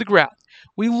falls to the ground.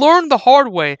 We learned the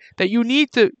hard way that you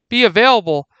need to be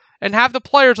available and have the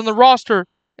players on the roster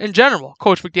in general,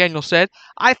 Coach McDaniel said.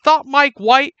 I thought Mike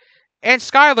White and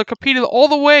Skylar competed all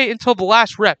the way until the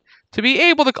last rep. To be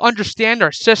able to understand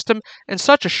our system in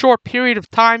such a short period of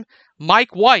time,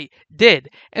 Mike White did.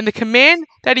 And the command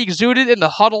that he exuded in the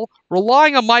huddle,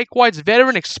 relying on Mike White's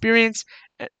veteran experience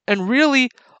and really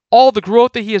all the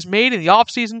growth that he has made in the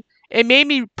offseason, it made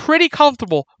me pretty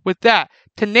comfortable with that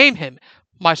to name him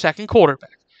my second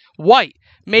quarterback. White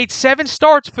made 7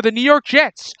 starts for the New York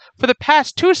Jets for the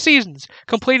past 2 seasons,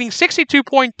 completing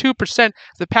 62.2% of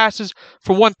the passes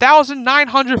for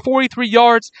 1,943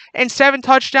 yards and 7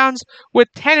 touchdowns with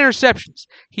 10 interceptions.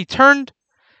 He turned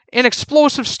in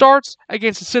explosive starts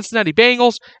against the Cincinnati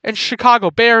Bengals and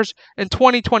Chicago Bears in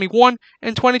 2021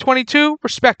 and 2022,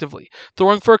 respectively,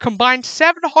 throwing for a combined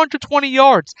 720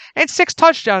 yards and 6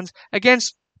 touchdowns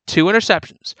against 2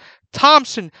 interceptions.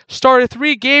 Thompson started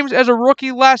 3 games as a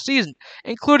rookie last season,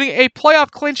 including a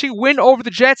playoff-clinching win over the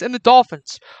Jets and the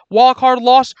Dolphins, wildcard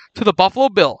loss to the Buffalo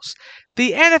Bills.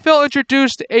 The NFL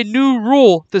introduced a new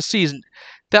rule this season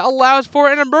that allows for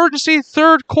an emergency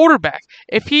third quarterback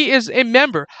if he is a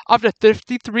member of the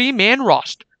 53-man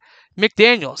roster.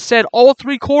 McDaniel said all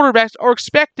 3 quarterbacks are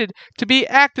expected to be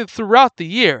active throughout the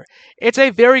year. It's a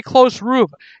very close room,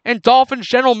 and Dolphins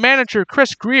general manager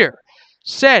Chris Grier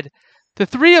said the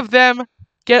 3 of them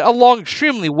get along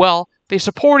extremely well. They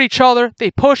support each other,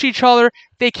 they push each other,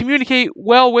 they communicate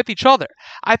well with each other.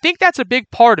 I think that's a big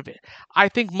part of it. I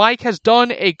think Mike has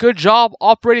done a good job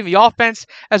operating the offense,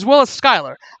 as well as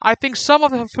Skylar. I think some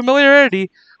of the familiarity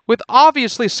with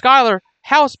obviously Skylar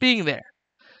House being there.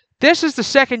 This is the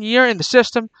 2nd year in the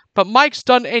system, but Mike's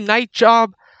done a nice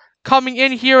job coming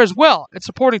in here as well and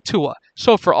supporting Tua.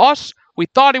 So for us, we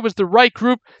thought it was the right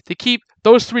group to keep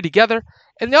those 3 together.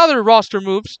 And the other roster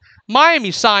moves,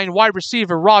 Miami signed wide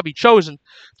receiver Robbie Chosen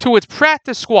to its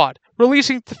practice squad,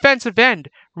 releasing defensive end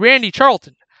Randy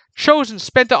Charlton. Chosen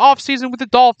spent the offseason with the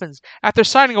Dolphins after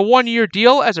signing a 1-year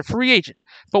deal as a free agent,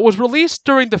 but was released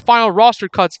during the final roster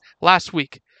cuts last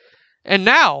week. And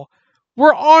now,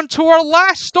 we're on to our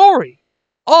last story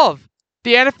of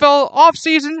the NFL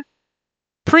offseason,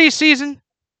 preseason,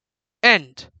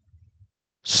 end.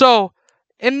 So,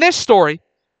 in this story,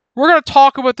 we're going to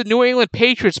talk about the New England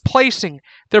Patriots placing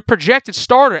their projected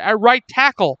starter at right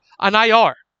tackle on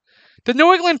IR. The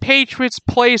New England Patriots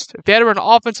placed veteran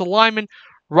offensive lineman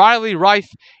Riley Reiff,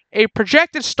 a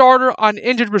projected starter on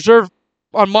injured reserve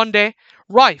on Monday.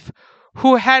 Rife,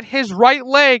 who had his right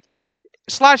leg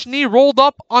 / knee rolled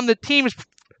up on the team's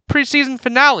preseason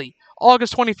finale,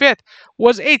 August 25th,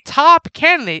 was a top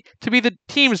candidate to be the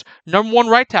team's number 1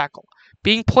 right tackle.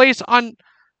 Being placed on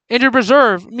injured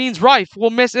reserve means Rife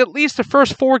will miss at least the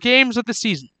first 4 games of the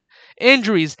season.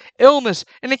 Injuries, illness,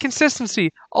 and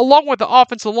inconsistency, along with the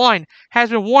offensive line, has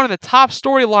been one of the top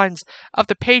storylines of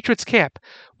the Patriots camp,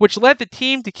 which led the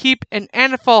team to keep an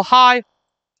NFL-high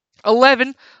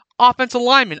 11 offensive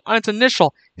linemen on its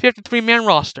initial 53-man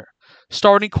roster.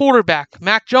 Starting quarterback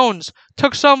Mac Jones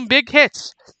took some big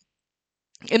hits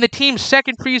in the team's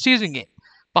second preseason game,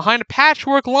 behind a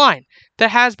patchwork line that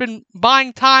has been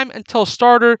buying time until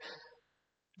starter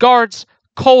guards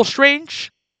Cole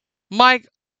Strange, Mike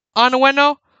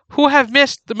Onwenu, who have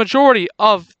missed the majority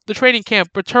of the training camp,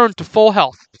 returned to full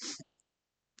health.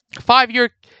 5-year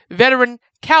veteran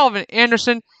Calvin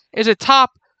Anderson is a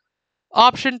top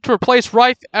option to replace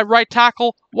Rife at right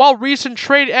tackle, while recent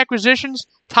trade acquisitions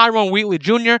Tyrone Wheatley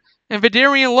Jr. and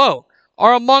Vidarian Lowe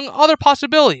are among other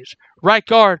possibilities. Right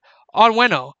guard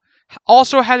Onwenu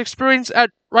also had experience at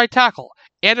right tackle.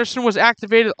 Anderson was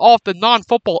activated off the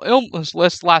non-football illness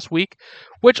list last week,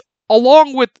 which,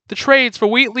 along with the trades for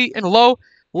Wheatley and Lowe,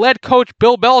 led coach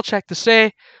Bill Belichick to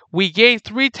say, "We gained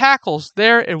 3 tackles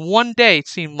there in one day, it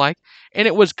seemed like, and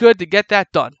it was good to get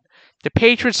that done." The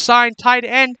Patriots signed tight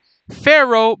end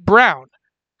Pharaoh Brown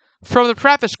from the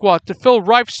practice squad to fill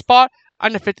Rife's spot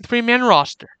on the 53-man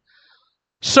roster.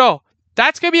 So,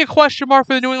 that's going to be a question mark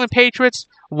for the New England Patriots.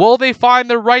 Will they find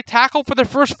their right tackle for the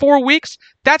first 4 weeks?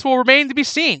 That's what remains to be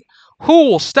seen. Who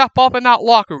will step up in that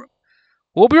locker room?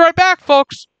 We'll be right back,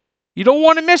 folks. You don't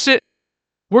want to miss it.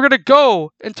 We're going to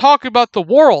go and talk about the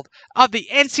world of the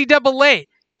NCAA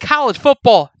College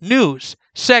Football News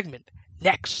segment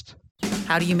next.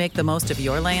 How do you make the most of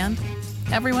your land?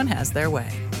 Everyone has their way.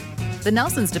 The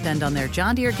Nelsons depend on their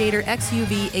John Deere Gator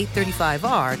XUV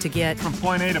 835R to get from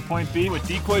point A to point B with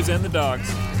decoys and the dogs.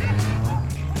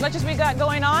 As much as we got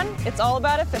going on, it's all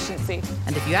about efficiency.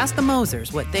 And if you ask the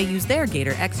Mosers what they use their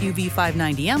Gator XUV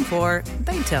 590M for,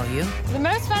 they tell you. The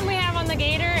most fun we have on the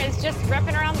Gator is just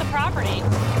ripping around the property.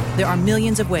 There are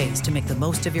millions of ways to make the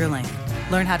most of your land.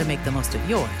 Learn how to make the most of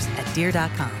yours at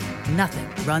Deere.com. Nothing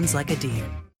runs like a Deere.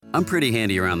 I'm pretty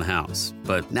handy around the house,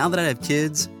 but now that I have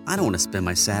kids, I don't want to spend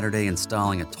my Saturday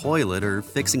installing a toilet or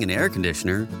fixing an air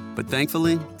conditioner. But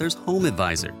thankfully, there's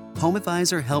HomeAdvisor.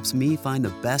 HomeAdvisor helps me find the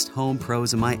best home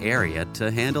pros in my area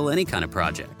to handle any kind of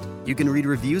project. You can read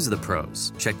reviews of the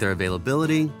pros, check their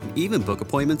availability, and even book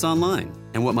appointments online.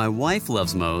 And what my wife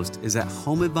loves most is that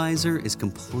HomeAdvisor is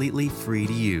completely free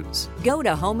to use. Go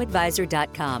to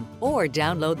HomeAdvisor.com or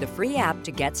download the free app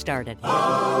to get started.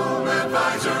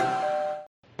 HomeAdvisor.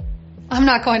 I'm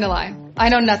not going to lie. I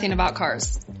know nothing about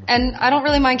cars. And I don't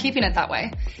really mind keeping it that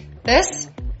way.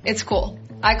 It's cool.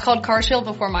 I called CarShield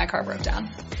before my car broke down.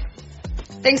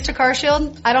 Thanks to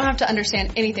CarShield, I don't have to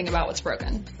understand anything about what's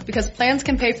broken, because plans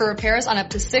can pay for repairs on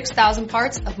up to 6,000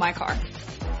 parts of my car.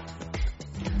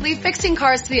 Leave fixing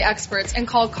cars to the experts and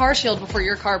call CarShield before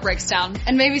your car breaks down,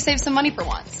 and maybe save some money for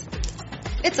once.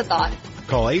 It's a thought.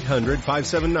 Call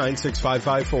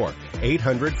 800-579-6554.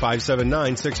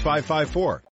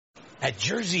 800-579-6554. At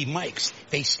Jersey Mike's,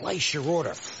 they slice your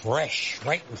order fresh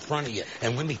right in front of you.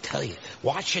 And let me tell you,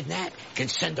 watching that can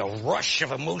send a rush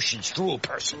of emotions through a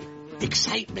person.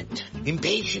 Excitement,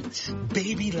 impatience,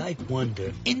 baby-like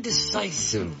wonder,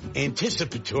 indecisive,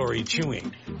 anticipatory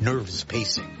chewing, nerves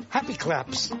pacing, happy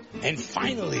claps, and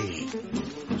finally,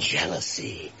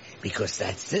 jealousy. Because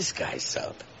that's this guy's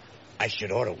sub. I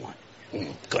should order one.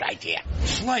 Good idea.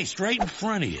 Sliced right in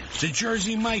front of you. It's a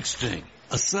Jersey Mike's thing.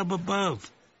 A sub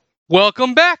above.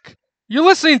 Welcome back. You're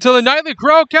listening to the Nightly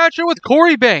Crowdcatcher with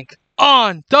Corey Bank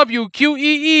on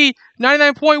WQEE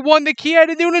 99.1 The Key out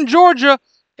of Newton, Georgia.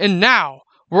 And now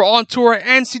we're on to our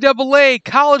NCAA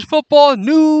College Football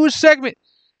News segment.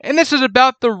 And this is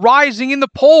about the rising in the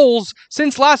polls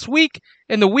since last week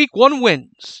and the Week 1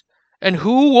 wins. And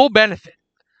who will benefit.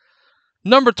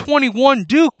 Number 21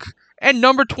 Duke and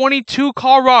number 22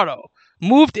 Colorado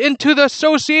moved into the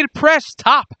Associated Press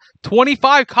top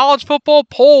 25 college football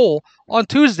poll on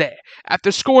Tuesday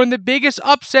after scoring the biggest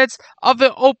upsets of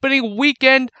the opening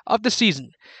weekend of the season.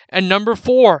 And number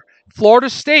 4, Florida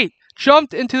State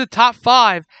jumped into the top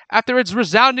 5 after its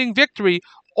resounding victory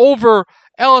over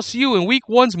LSU in Week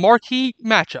 1's marquee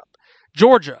matchup.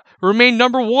 Georgia remained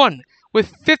number 1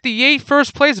 with 58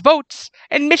 first-place votes,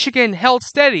 and Michigan held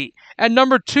steady at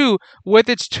number 2 with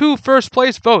its 2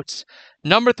 first-place votes.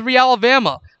 Number 3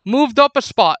 Alabama moved up a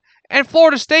spot, and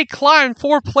Florida State climbed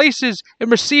 4 places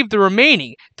and received the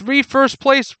remaining 3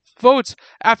 first-place votes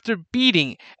after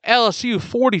beating LSU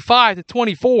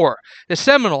 45-24. The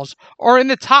Seminoles are in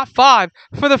the top 5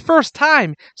 for the first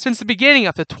time since the beginning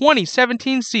of the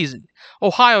 2017 season.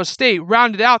 Ohio State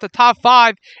rounded out the top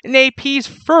 5 in AP's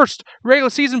first regular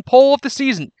season poll of the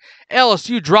season.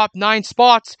 LSU dropped 9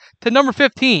 spots to number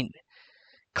 15.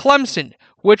 Clemson,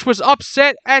 which was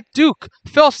upset at Duke,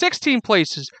 fell 16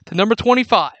 places to number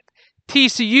 25.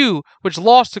 TCU, which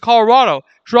lost to Colorado,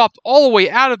 dropped all the way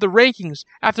out of the rankings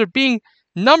after being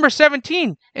number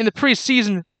 17 in the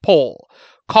preseason poll.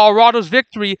 Colorado's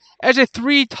victory as a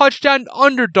 3-touchdown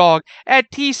underdog at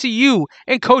TCU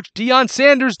and Coach Deion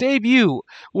Sanders' debut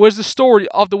was the story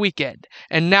of the weekend.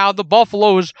 And now the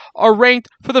Buffaloes are ranked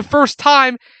for the first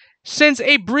time since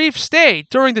a brief stay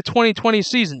during the 2020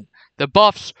 season. The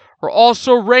Buffs were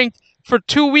also ranked for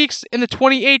 2 weeks in the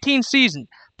 2018 season,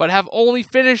 but have only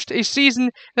finished a season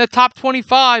in the top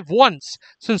 25 once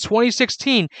since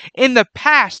 2016 in the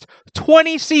past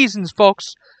 20 seasons,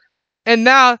 folks. And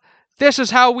now, this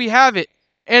is how we have it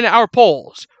in our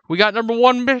polls. We got number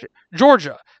 1,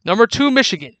 Georgia, number 2,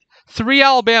 Michigan, 3,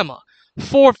 Alabama,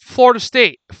 4, Florida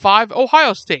State, 5,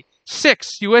 Ohio State,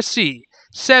 6, USC,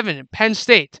 7, Penn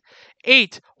State,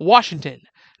 8, Washington,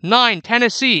 9,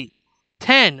 Tennessee,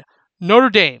 10, Notre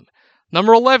Dame,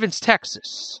 number 11 is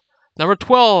Texas, number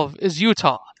 12 is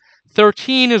Utah,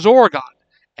 13 is Oregon,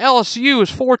 LSU is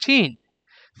 14,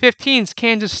 15 is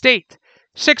Kansas State,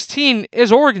 16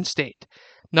 is Oregon State,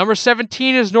 number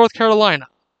 17 is North Carolina,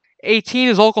 18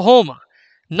 is Oklahoma,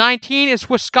 19 is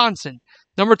Wisconsin,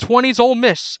 number 20 is Ole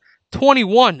Miss,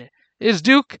 21 is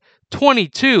Duke,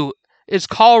 22 is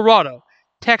Colorado,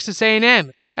 Texas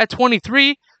A&M at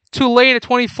 23, Tulane at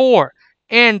 24,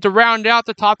 and to round out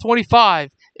the top 25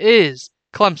 is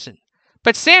Clemson.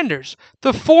 But Sanders,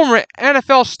 the former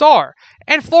NFL star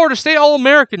and Florida State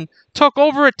All-American, took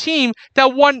over a team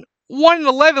that won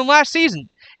 1-11 last season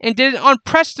and did an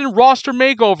unprecedented roster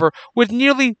makeover with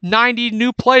nearly 90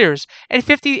 new players and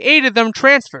 58 of them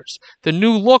transfers. The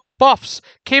new look Buffs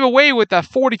came away with a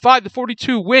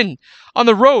 45-42 win on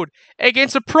the road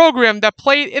against a program that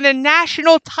played in the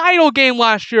national title game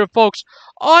last year, folks.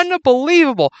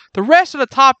 Unbelievable. The rest of the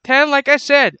top 10, like I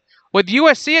said, with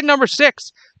USC at number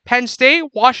 6, Penn State,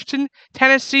 Washington,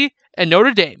 Tennessee, and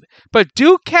Notre Dame. But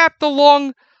Duke capped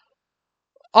along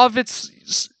of its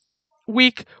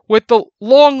week with the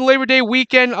long Labor Day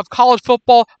weekend of college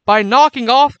football by knocking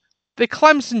off the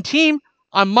Clemson team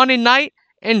on Monday night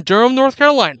in Durham, North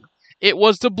Carolina. It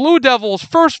was the Blue Devils'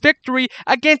 first victory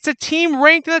against a team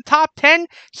ranked in the top 10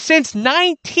 since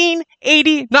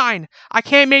 1989. I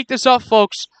can't make this up,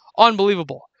 folks.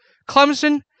 Unbelievable.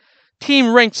 Clemson,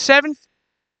 team ranked 7th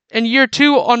in year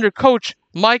 2 under coach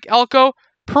Mike Elko.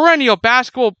 Perennial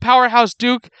basketball powerhouse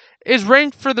Duke is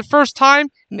ranked for the first time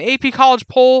in the AP College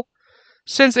poll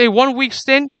since a 1-week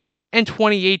stint in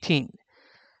 2018.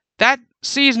 That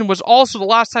season was also the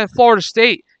last time Florida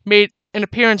State made an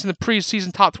appearance in the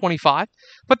preseason top 25,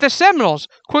 but the Seminoles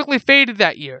quickly faded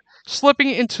that year, slipping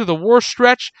into the worst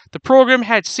stretch the program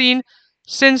had seen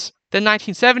since the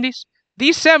 1970s.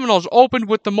 These Seminoles opened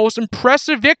with the most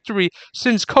impressive victory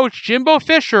since coach Jimbo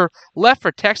Fisher left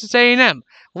for Texas A&M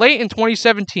late in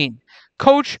 2017.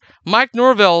 Coach Mike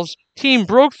Norvell's team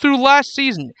broke through last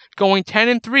season, going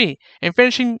 10-3 and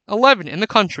finishing 11 in the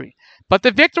country. But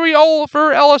the victory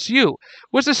over LSU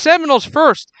was the Seminoles'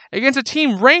 first against a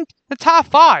team ranked in the top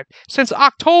 5 since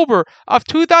October of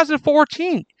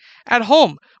 2014 at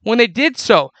home when they did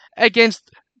so against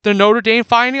the Notre Dame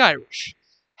Fighting Irish.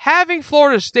 Having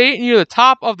Florida State near the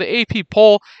top of the AP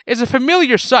poll is a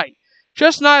familiar sight,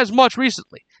 just not as much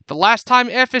recently. The last time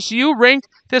FSU ranked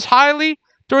this highly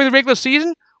during the regular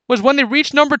season was when they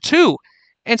reached number 2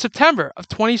 in September of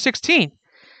 2016.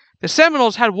 The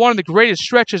Seminoles had one of the greatest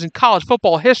stretches in college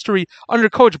football history under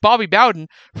coach Bobby Bowden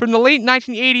from the late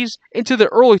 1980s into the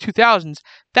early 2000s.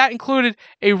 That included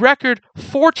a record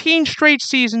 14 straight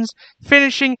seasons,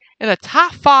 finishing in the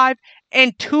top 5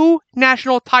 and 2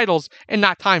 national titles in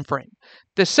that time frame.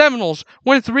 The Seminoles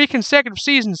won 3 consecutive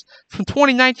seasons from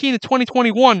 2019 to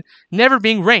 2021, never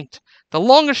being ranked. The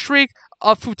longest streak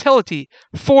of futility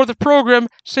for the program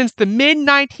since the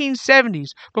mid-1970s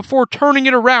before turning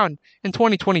it around in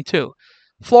 2022.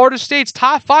 Florida State's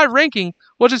top 5 ranking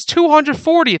was its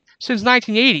 240th since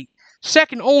 1980,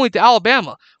 second only to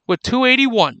Alabama with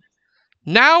 281.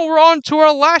 Now we're on to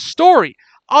our last story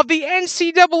of the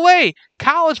NCAA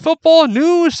College Football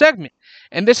News segment,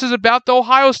 and this is about the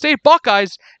Ohio State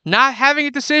Buckeyes not having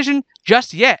a decision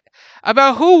just yet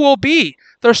about who will be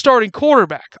their starting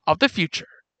quarterback of the future.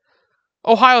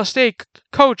 Ohio State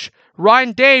coach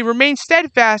Ryan Day remains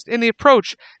steadfast in the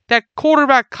approach that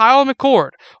quarterback Kyle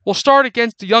McCord will start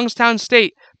against Youngstown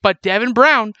State, but Devin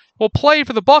Brown will play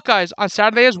for the Buckeyes on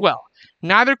Saturday as well.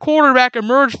 Neither quarterback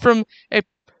emerged from a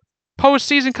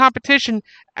postseason competition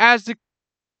as the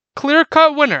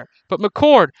clear-cut winner, but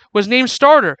McCord was named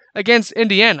starter against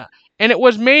Indiana, and it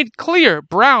was made clear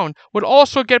Brown would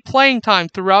also get playing time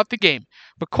throughout the game.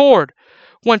 McCord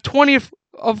went 20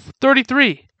 of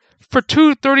 33 for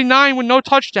 239 with no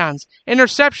touchdowns,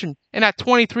 interception in that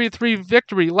 23-3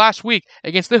 victory last week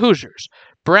against the Hoosiers.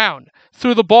 Brown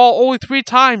threw the ball only 3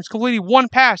 times, completing 1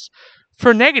 pass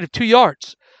for -2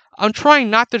 yards. I'm trying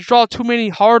not to draw too many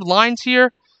hard lines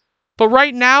here, but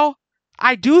right now,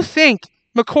 I do think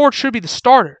McCord should be the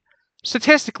starter,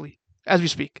 statistically, as we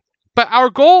speak. But our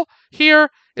goal here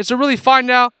is to really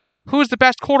find out who's the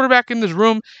best quarterback in this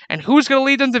room and who's going to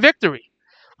lead them to victory.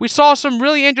 We saw some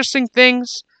really interesting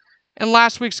things in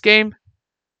last week's game,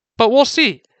 but we'll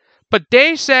see. But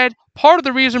Day said part of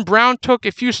the reason Brown took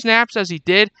a few snaps as he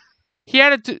did, he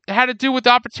had to do with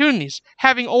the opportunities.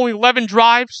 Having only 11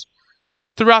 drives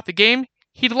throughout the game,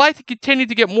 he'd like to continue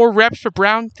to get more reps for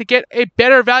Brown to get a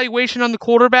better evaluation on the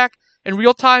quarterback in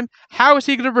real time. How is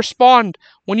he going to respond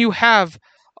when you have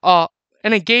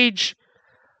and engage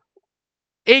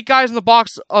 8 guys in the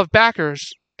box of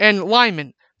backers and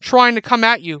linemen trying to come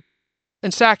at you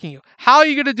and sacking you? How are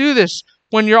you going to do this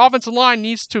when your offensive line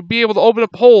needs to be able to open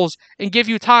up holes and give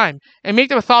you time and make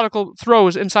the methodical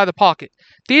throws inside the pocket?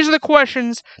 These are the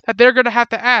questions that they're going to have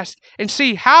to ask and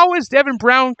see how is Devin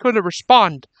Brown going to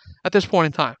respond at this point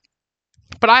in time.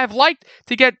 But I have liked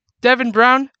to get Devin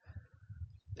Brown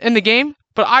in the game,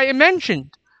 but I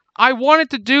mentioned I wanted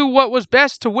to do what was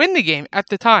best to win the game at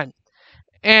the time.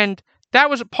 And that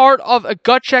was a part of a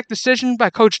gut check decision by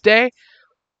Coach Day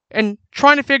and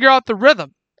trying to figure out the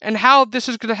rhythm and how this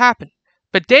is going to happen.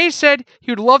 But Day said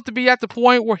he would love to be at the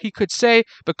point where he could say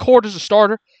McCord is a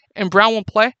starter and Brown won't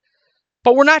play.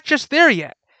 But we're not just there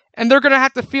yet. And they're going to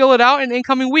have to feel it out in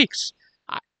incoming weeks.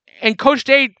 And Coach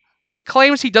Day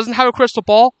claims he doesn't have a crystal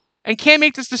ball and can't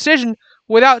make this decision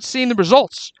without seeing the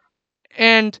results.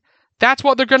 And that's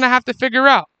what they're going to have to figure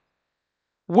out.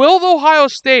 Will Ohio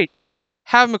State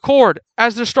have McCord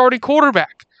as their starting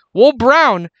quarterback? Will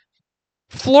Brown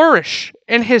flourish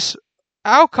in his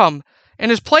outcome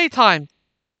and his play time?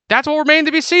 That's what remains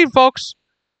to be seen, folks.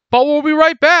 But we'll be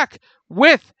right back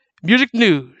with music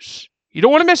news. You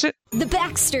don't want to miss it. The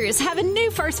Baxters have a new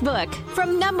first book.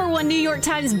 From #1 New York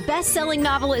Times best-selling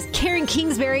novelist Karen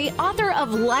Kingsbury, author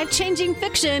of life-changing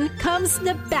fiction, comes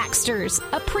The Baxters,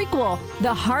 a prequel.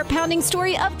 The heart-pounding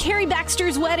story of Carrie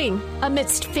Baxter's wedding.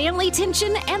 Amidst family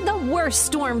tension and the worst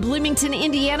storm Bloomington,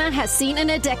 Indiana has seen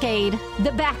in a decade.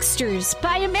 The Baxters,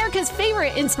 by America's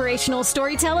favorite inspirational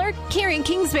storyteller, Karen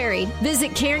Kingsbury.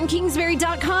 Visit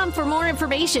KarenKingsbury.com for more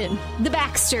information. The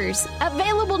Baxters,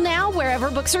 available now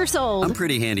wherever books are sold. I'm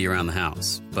pretty handy around the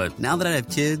house, but now that I have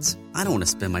kids, I don't want to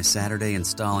spend my Saturday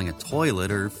installing a toilet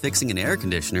or fixing an air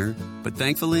conditioner. But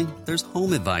thankfully, there's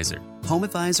Home Advisor. Home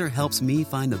Advisor helps me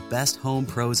find the best home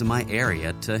pros in my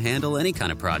area to handle any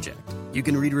kind of project. You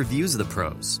can read reviews of the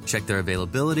pros, check their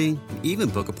availability, and even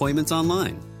book appointments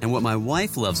online. And what my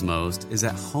wife loves most is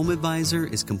that Home Advisor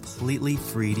is completely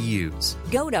free to use.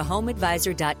 Go to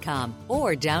HomeAdvisor.com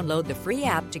or download the free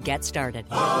app to get started.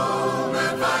 Home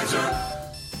Advisor.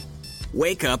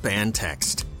 Wake up and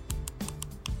text.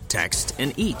 Text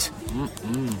and eat.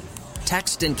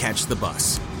 Text and catch the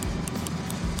bus.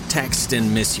 Text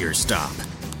and miss your stop.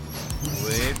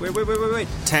 Wait.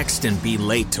 Text and be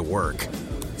late to work.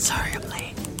 Sorry, I'm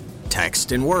late.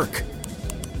 Text and work.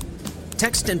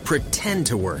 Text and pretend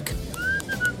to work.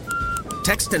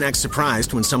 Text and act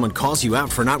surprised when someone calls you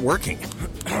out for not working.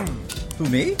 Who,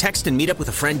 me? Text and meet up with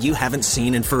a friend you haven't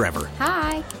seen in forever.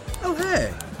 Hi. Oh,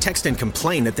 hey. Text and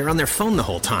complain that they're on their phone the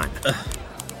whole time.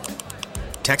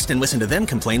 Text and listen to them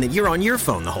complain that you're on your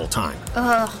phone the whole time.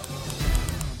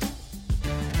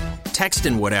 Text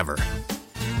and whatever.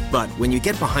 But when you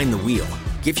get behind the wheel,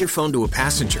 give your phone to a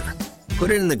passenger.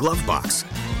 Put it in the glove box.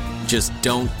 Just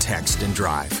don't text and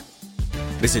drive.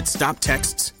 Visit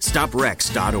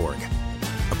StopTextsStopWrecks.org.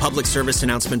 A public service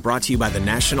announcement brought to you by the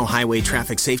National Highway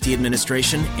Traffic Safety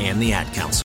Administration and the Ad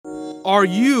Council. Are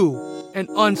you an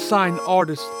unsigned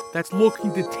artist that's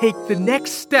looking to take the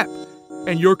next step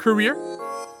in your career?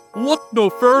 Look no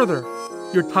further.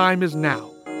 Your time is now.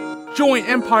 Join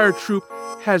Empire Troupe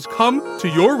has come to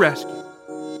your rescue.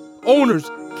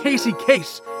 Owners Casey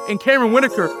Case and Cameron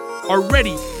Whitaker are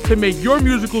ready to make your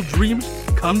musical dreams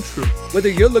come true. Whether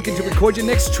you're looking to record your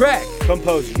next track,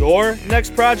 compose your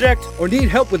next project, or need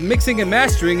help with mixing and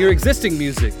mastering your existing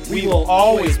music, we will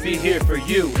always be here for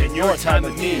you in your time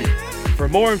of need. For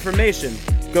more information,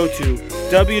 go to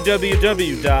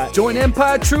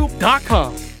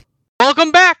www.joinempiretroop.com.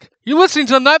 Welcome back. You're listening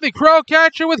to the Nightly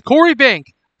Crowdcatcher with Corey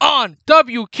Bank on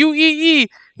WQEE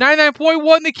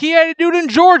 99.1 The Key Attitude in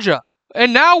Georgia.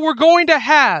 And now we're going to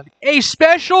have a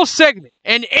special segment,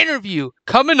 an interview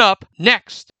coming up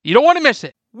next. You don't want to miss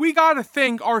it. We got to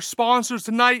thank our sponsors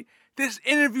tonight. This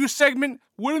interview segment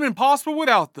wouldn't have been possible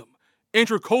without them.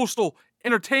 Intercoastal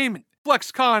Entertainment,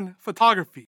 FlexCon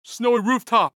Photography, Snowy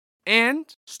Rooftop,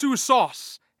 and Stew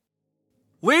Sauce.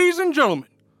 Ladies and gentlemen,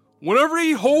 whenever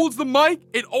he holds the mic,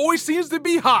 it always seems to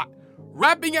be hot.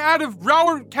 Rapping out of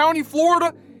Broward County,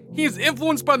 Florida, he is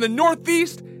influenced by the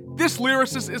Northeast. This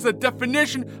lyricist is the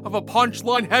definition of a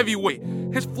punchline heavyweight.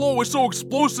 His flow is so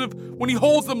explosive, when he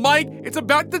holds the mic, it's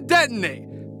about to detonate.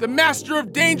 The master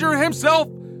of danger himself,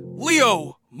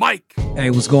 Leo Mic.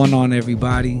 Hey, what's going on,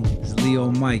 everybody? It's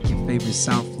Leo Mic, your favorite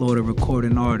South Florida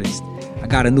recording artist. I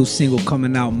got a new single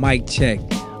coming out, Mic Check,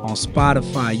 on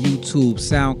Spotify, YouTube,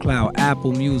 SoundCloud,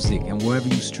 Apple Music, and wherever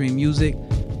you stream music.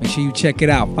 Make sure you check it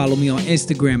out. Follow me on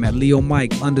Instagram at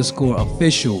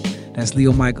LeoMic_official. That's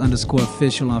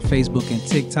LeoMic_official on Facebook and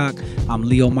TikTok. I'm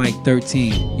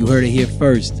LeoMic13. You heard it here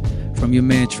first from your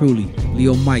man truly,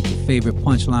 Leo Mic, your favorite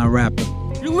punchline rapper.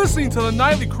 You're listening to the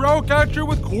Nightly Crowdcatcher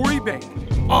with Corey Bank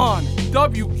on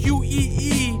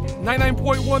WQEE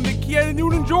 99.1 The Key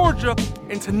Attitude in Georgia.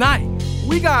 And tonight,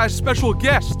 we got a special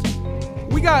guest.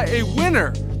 We got a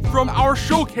winner from our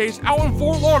showcase out in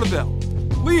Fort Lauderdale,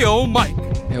 Leo Mic.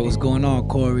 Hey, what's going on,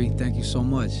 Corey? Thank you so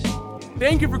much.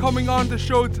 Thank you for coming on the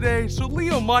show today. So,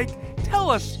 Leo Mic,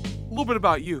 tell us a little bit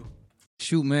about you.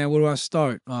 Shoot, man, where do I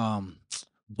start?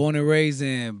 Born and raised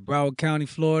in Broward County,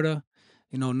 Florida.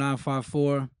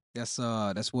 954. That's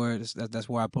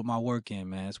where I put my work in,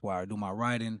 man. That's where I do my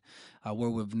writing. I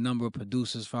work with a number of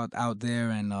producers out there,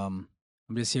 and I'm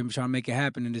just here trying to make it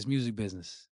happen in this music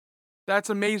business. That's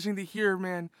amazing to hear,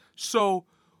 man. So,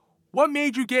 what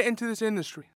made you get into this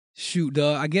industry? Shoot,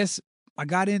 I guess I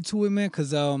got into it, man,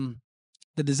 because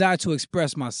the desire to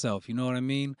express myself. You know what I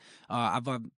mean? I've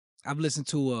listened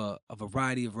to a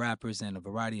variety of rappers and a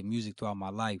variety of music throughout my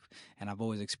life, and I've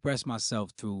always expressed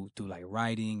myself through like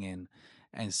writing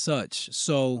and such.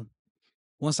 So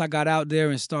once I got out there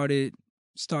and started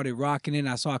rocking it,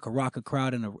 I saw I could rock a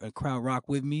crowd and a crowd rock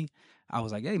with me. I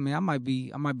was like, hey man, I might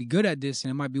be good at this,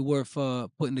 and it might be worth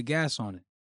putting the gas on it.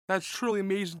 That's truly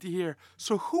amazing to hear.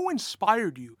 So who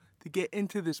inspired you to get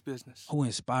into this business? Who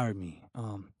inspired me?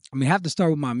 I have to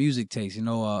start with my music taste.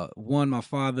 One, my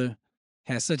father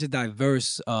had such a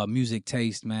diverse music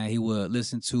taste, man. He would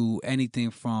listen to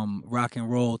anything from rock and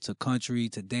roll to country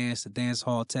to dance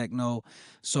hall, techno.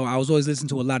 So I was always listening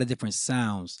to a lot of different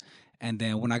sounds. And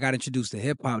then when I got introduced to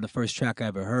hip-hop, the first track I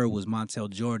ever heard was Montel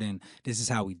Jordan, This Is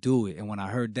How We Do It. And when I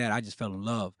heard that, I just fell in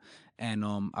love. And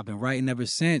I've been writing ever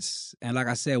since. And like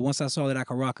I said, once I saw that I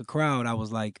could rock a crowd, I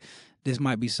was like, this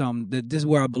might be something, this is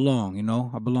where I belong,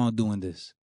 I belong doing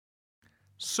this.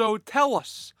 So tell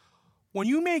us, when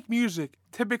you make music,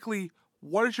 typically,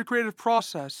 what is your creative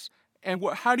process, and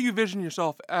how do you vision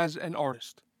yourself as an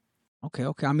artist? Okay.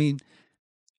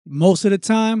 Most of the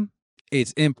time,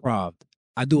 it's improv.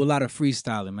 I do a lot of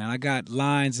freestyling, man. I got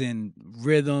lines and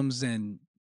rhythms and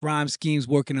rhyme schemes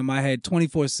working in my head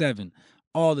 24/7,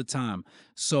 all the time.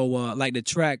 So, like the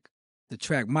track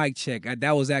Mic Check,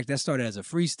 that started as a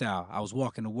freestyle. I was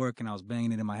walking to work and I was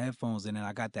banging it in my headphones, and then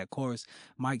I got that chorus,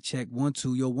 Mic Check, 1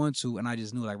 2, yo 1 2, and I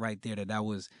just knew like right there that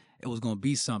it was gonna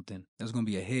be something. That was gonna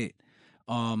be a hit.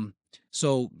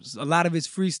 So a lot of it's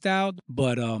freestyled,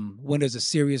 but when there's a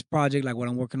serious project like what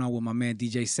I'm working on with my man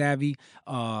DJ Savvy,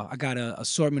 I got an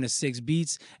assortment of 6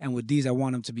 beats, and with these I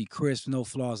want them to be crisp, no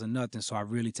flaws or nothing. So I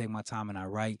really take my time and I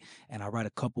write a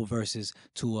couple verses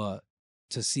to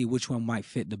see which one might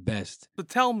fit the best. So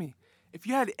tell me, if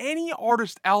you had any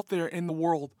artist out there in the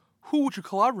world, who would you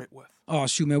collaborate with? Oh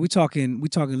shoot, man, we talking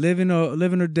living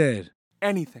or dead?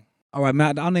 Anything. All right,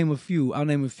 man, I'll name a few.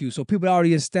 So people that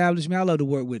already established, man, I love to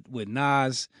work with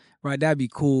Nas, right? That'd be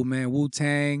cool, man.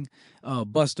 Wu-Tang,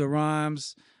 Busta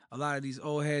Rhymes, a lot of these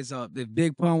old heads. If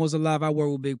Big Pun was alive, I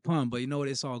work with Big Pun. But you know what?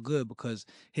 It's all good because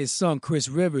his son, Chris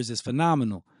Rivers, is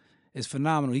phenomenal. It's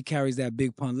phenomenal. He carries that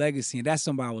Big Pun legacy, and that's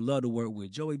somebody I would love to work with.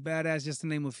 Joey Badass, just to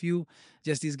name a few.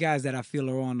 Just these guys that I feel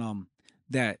are on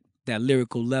that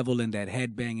lyrical level and that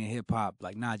headbanging hip-hop,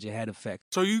 like nod your head effect.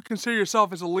 So you consider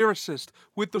yourself as a lyricist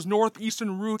with those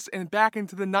northeastern roots and back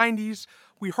into the 90s.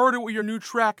 We heard it with your new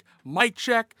track, Mic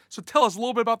Check. So tell us a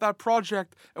little bit about that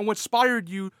project and what inspired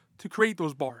you to create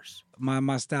those bars?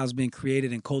 My style's been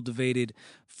created and cultivated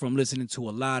from listening to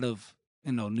a lot of,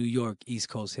 New York, East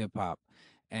Coast hip hop.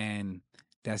 And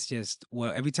that's just,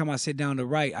 every time I sit down to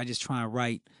write, I just try and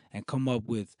write and come up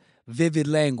with vivid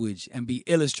language and be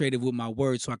illustrative with my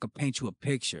words so I can paint you a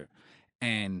picture.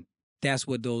 And that's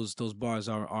what those bars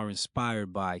are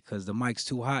inspired by, because the mic's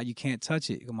too hot, you can't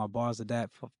touch it. My bars are that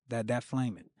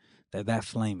flaming. They're that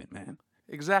flaming, man.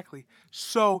 Exactly.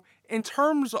 So, in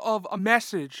terms of a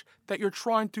message that you're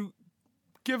trying to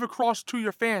give across to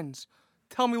your fans,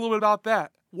 tell me a little bit about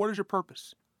that. What is your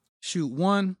purpose? Shoot,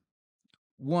 one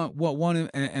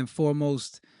and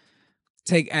foremost,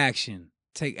 take action.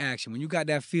 Take action. When you got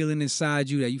that feeling inside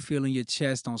you, that you feel in your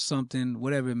chest on something,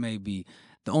 whatever it may be,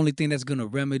 the only thing that's gonna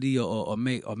remedy or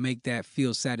make that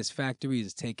feel satisfactory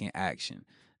is taking action.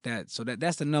 That's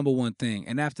the number one thing.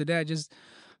 And after that, just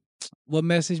what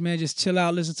message, man? Just chill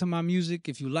out, listen to my music.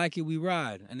 If you like it, we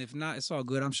ride. And if not, it's all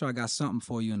good. I'm sure I got something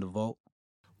for you in the vault.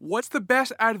 What's the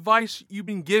best advice you've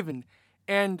been given?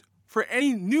 And for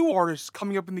any new artists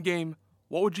coming up in the game,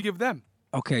 what would you give them?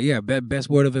 Okay, yeah, best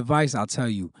word of advice, I'll tell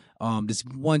you. This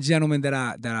one gentleman that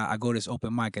I go to this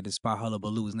open mic at the spot,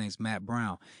 Hullabaloo, his name's Matt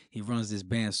Brown. He runs this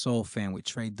band Soul Fan with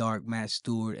Trey Dark, Matt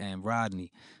Stewart, and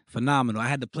Rodney. Phenomenal. I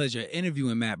had the pleasure of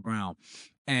interviewing Matt Brown,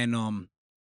 and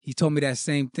he told me that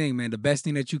same thing, man. The best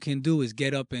thing that you can do is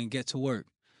get up and get to work.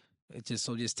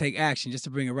 Just take action, just to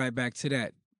bring it right back to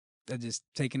that. Just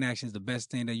taking action is the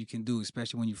best thing that you can do,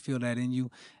 especially when you feel that in you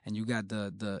and you got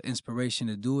the inspiration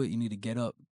to do it. You need to get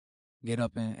up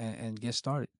and get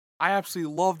started. I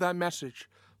absolutely love that message.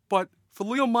 But for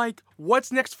Leo Mic,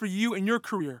 what's next for you in your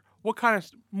career? What kind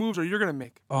of moves are you going to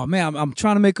make? Oh, man, I'm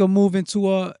trying to make a move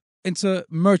into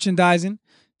merchandising.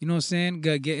 You know what I'm saying?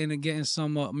 Getting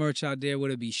some merch out there,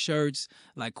 whether it be shirts,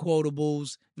 like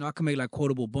quotables. I can make like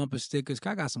quotable bumper stickers.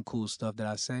 I got some cool stuff that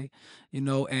I say,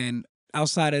 and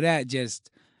outside of that,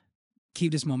 just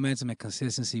keep this momentum and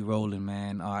consistency rolling,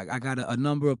 man. I got a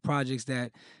number of projects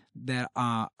that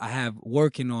I have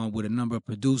working on with a number of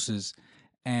producers,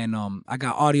 and I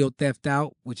got Audio Theft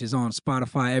out, which is on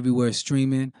Spotify everywhere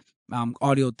streaming.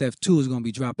 Audio Theft 2 is going to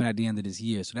be dropping at the end of this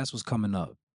year, so that's what's coming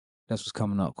up.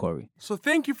 Corey. So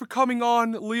thank you for coming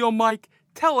on, Leo Mic.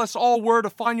 Tell us all where to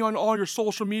find you on all your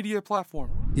social media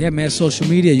platforms. Yeah, man, social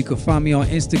media. You can find me on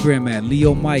Instagram at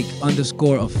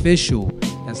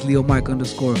LeoMic_official. That's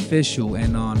LeoMic_official.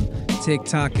 And on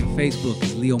TikTok and Facebook,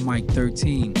 it's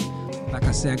LeoMic13. Like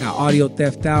I said, I got Audio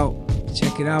Theft out.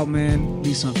 Check it out, man.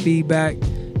 Leave some feedback.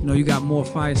 You got more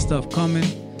fire stuff coming.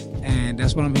 And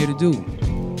that's what I'm here to do.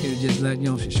 Here to just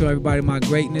show everybody my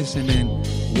greatness and then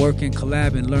work and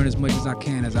collab and learn as much as I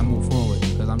can as I move forward,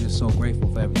 because I'm just so grateful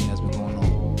for everything that's been going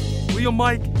on. Leo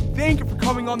Mic, thank you for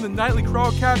coming on the Nightly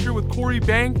Crowdcatcher with Corey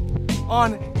Bank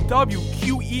on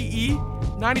WQEE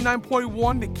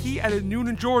 99.1 The Key out of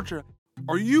Noonan, Georgia.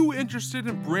 Are you interested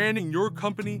in branding your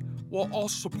company while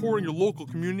also supporting your local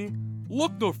community?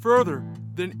 Look no further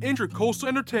than Intracoastal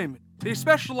Entertainment. They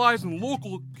specialize in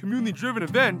local, community-driven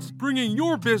events, bringing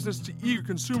your business to eager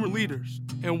consumer leaders,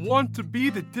 and want to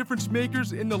be the difference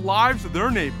makers in the lives of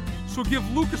their neighbors. So give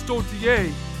Lucas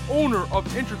Dautier, owner of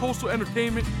Intracoastal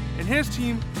Entertainment, and his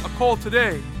team a call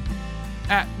today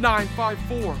at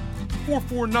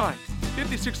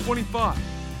 954-449-5625.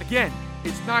 Again,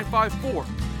 it's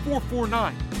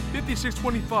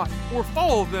 954-449-5625, or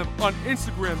follow them on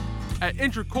Instagram at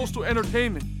Intracoastal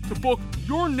Entertainment to book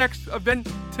your next event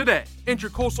today.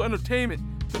 Intracoastal Entertainment,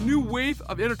 the new wave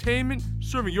of entertainment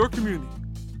serving your community.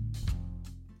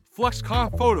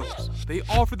 FlexCon Photos, they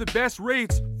offer the best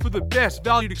rates for the best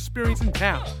valued experience in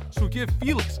town. So give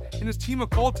Felix and his team a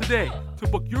call today to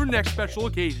book your next special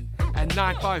occasion at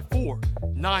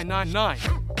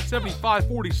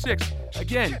 954-999-7546.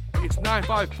 Again, it's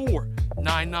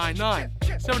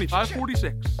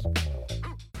 954-999-7546.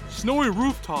 Snowy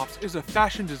Rooftops is a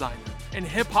fashion designer and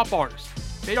hip-hop artist.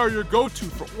 They are your go-to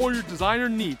for all your designer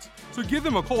needs. So give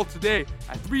them a call today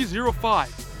at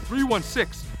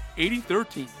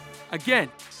 305-316-8013. Again,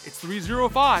 it's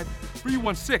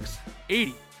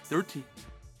 305-316-8013.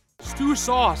 Stu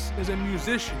Sauce is a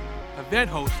musician, event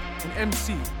host, and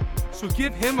MC. So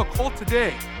give him a call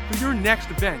today for your next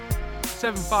event.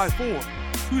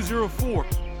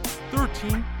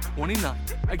 754-204-1329.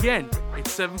 Again,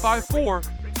 it's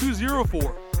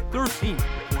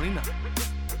 754-204-1329.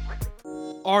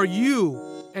 Are you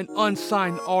an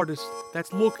unsigned artist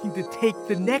that's looking to take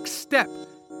the next step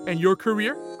in your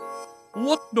career?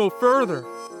 Look no further.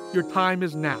 Your time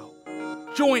is now.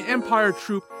 Join Empire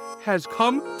Troupe has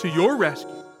come to your rescue.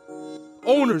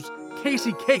 Owners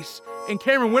Casey Case and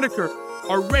Cameron Whitaker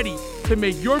are ready to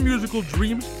make your musical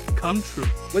dreams come true.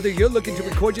 Whether you're looking to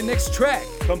record your next track,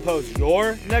 compose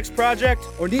your next project,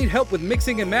 or need help with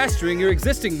mixing and mastering your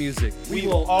existing music, we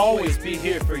will always be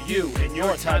here for you in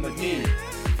your time of need.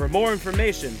 For more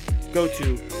information, go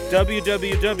to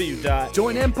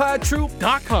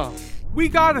www.joinempiretroop.com. We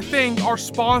gotta thank our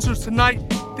sponsors tonight.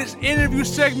 This interview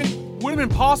segment wouldn't have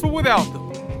been possible without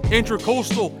them.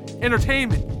 Intracoastal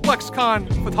Entertainment, Flexcon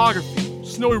Photography,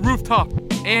 Snowy Rooftop,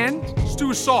 and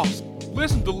Stew Sauce.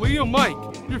 Listen to Leo Mic,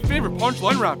 your favorite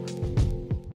punchline rapper.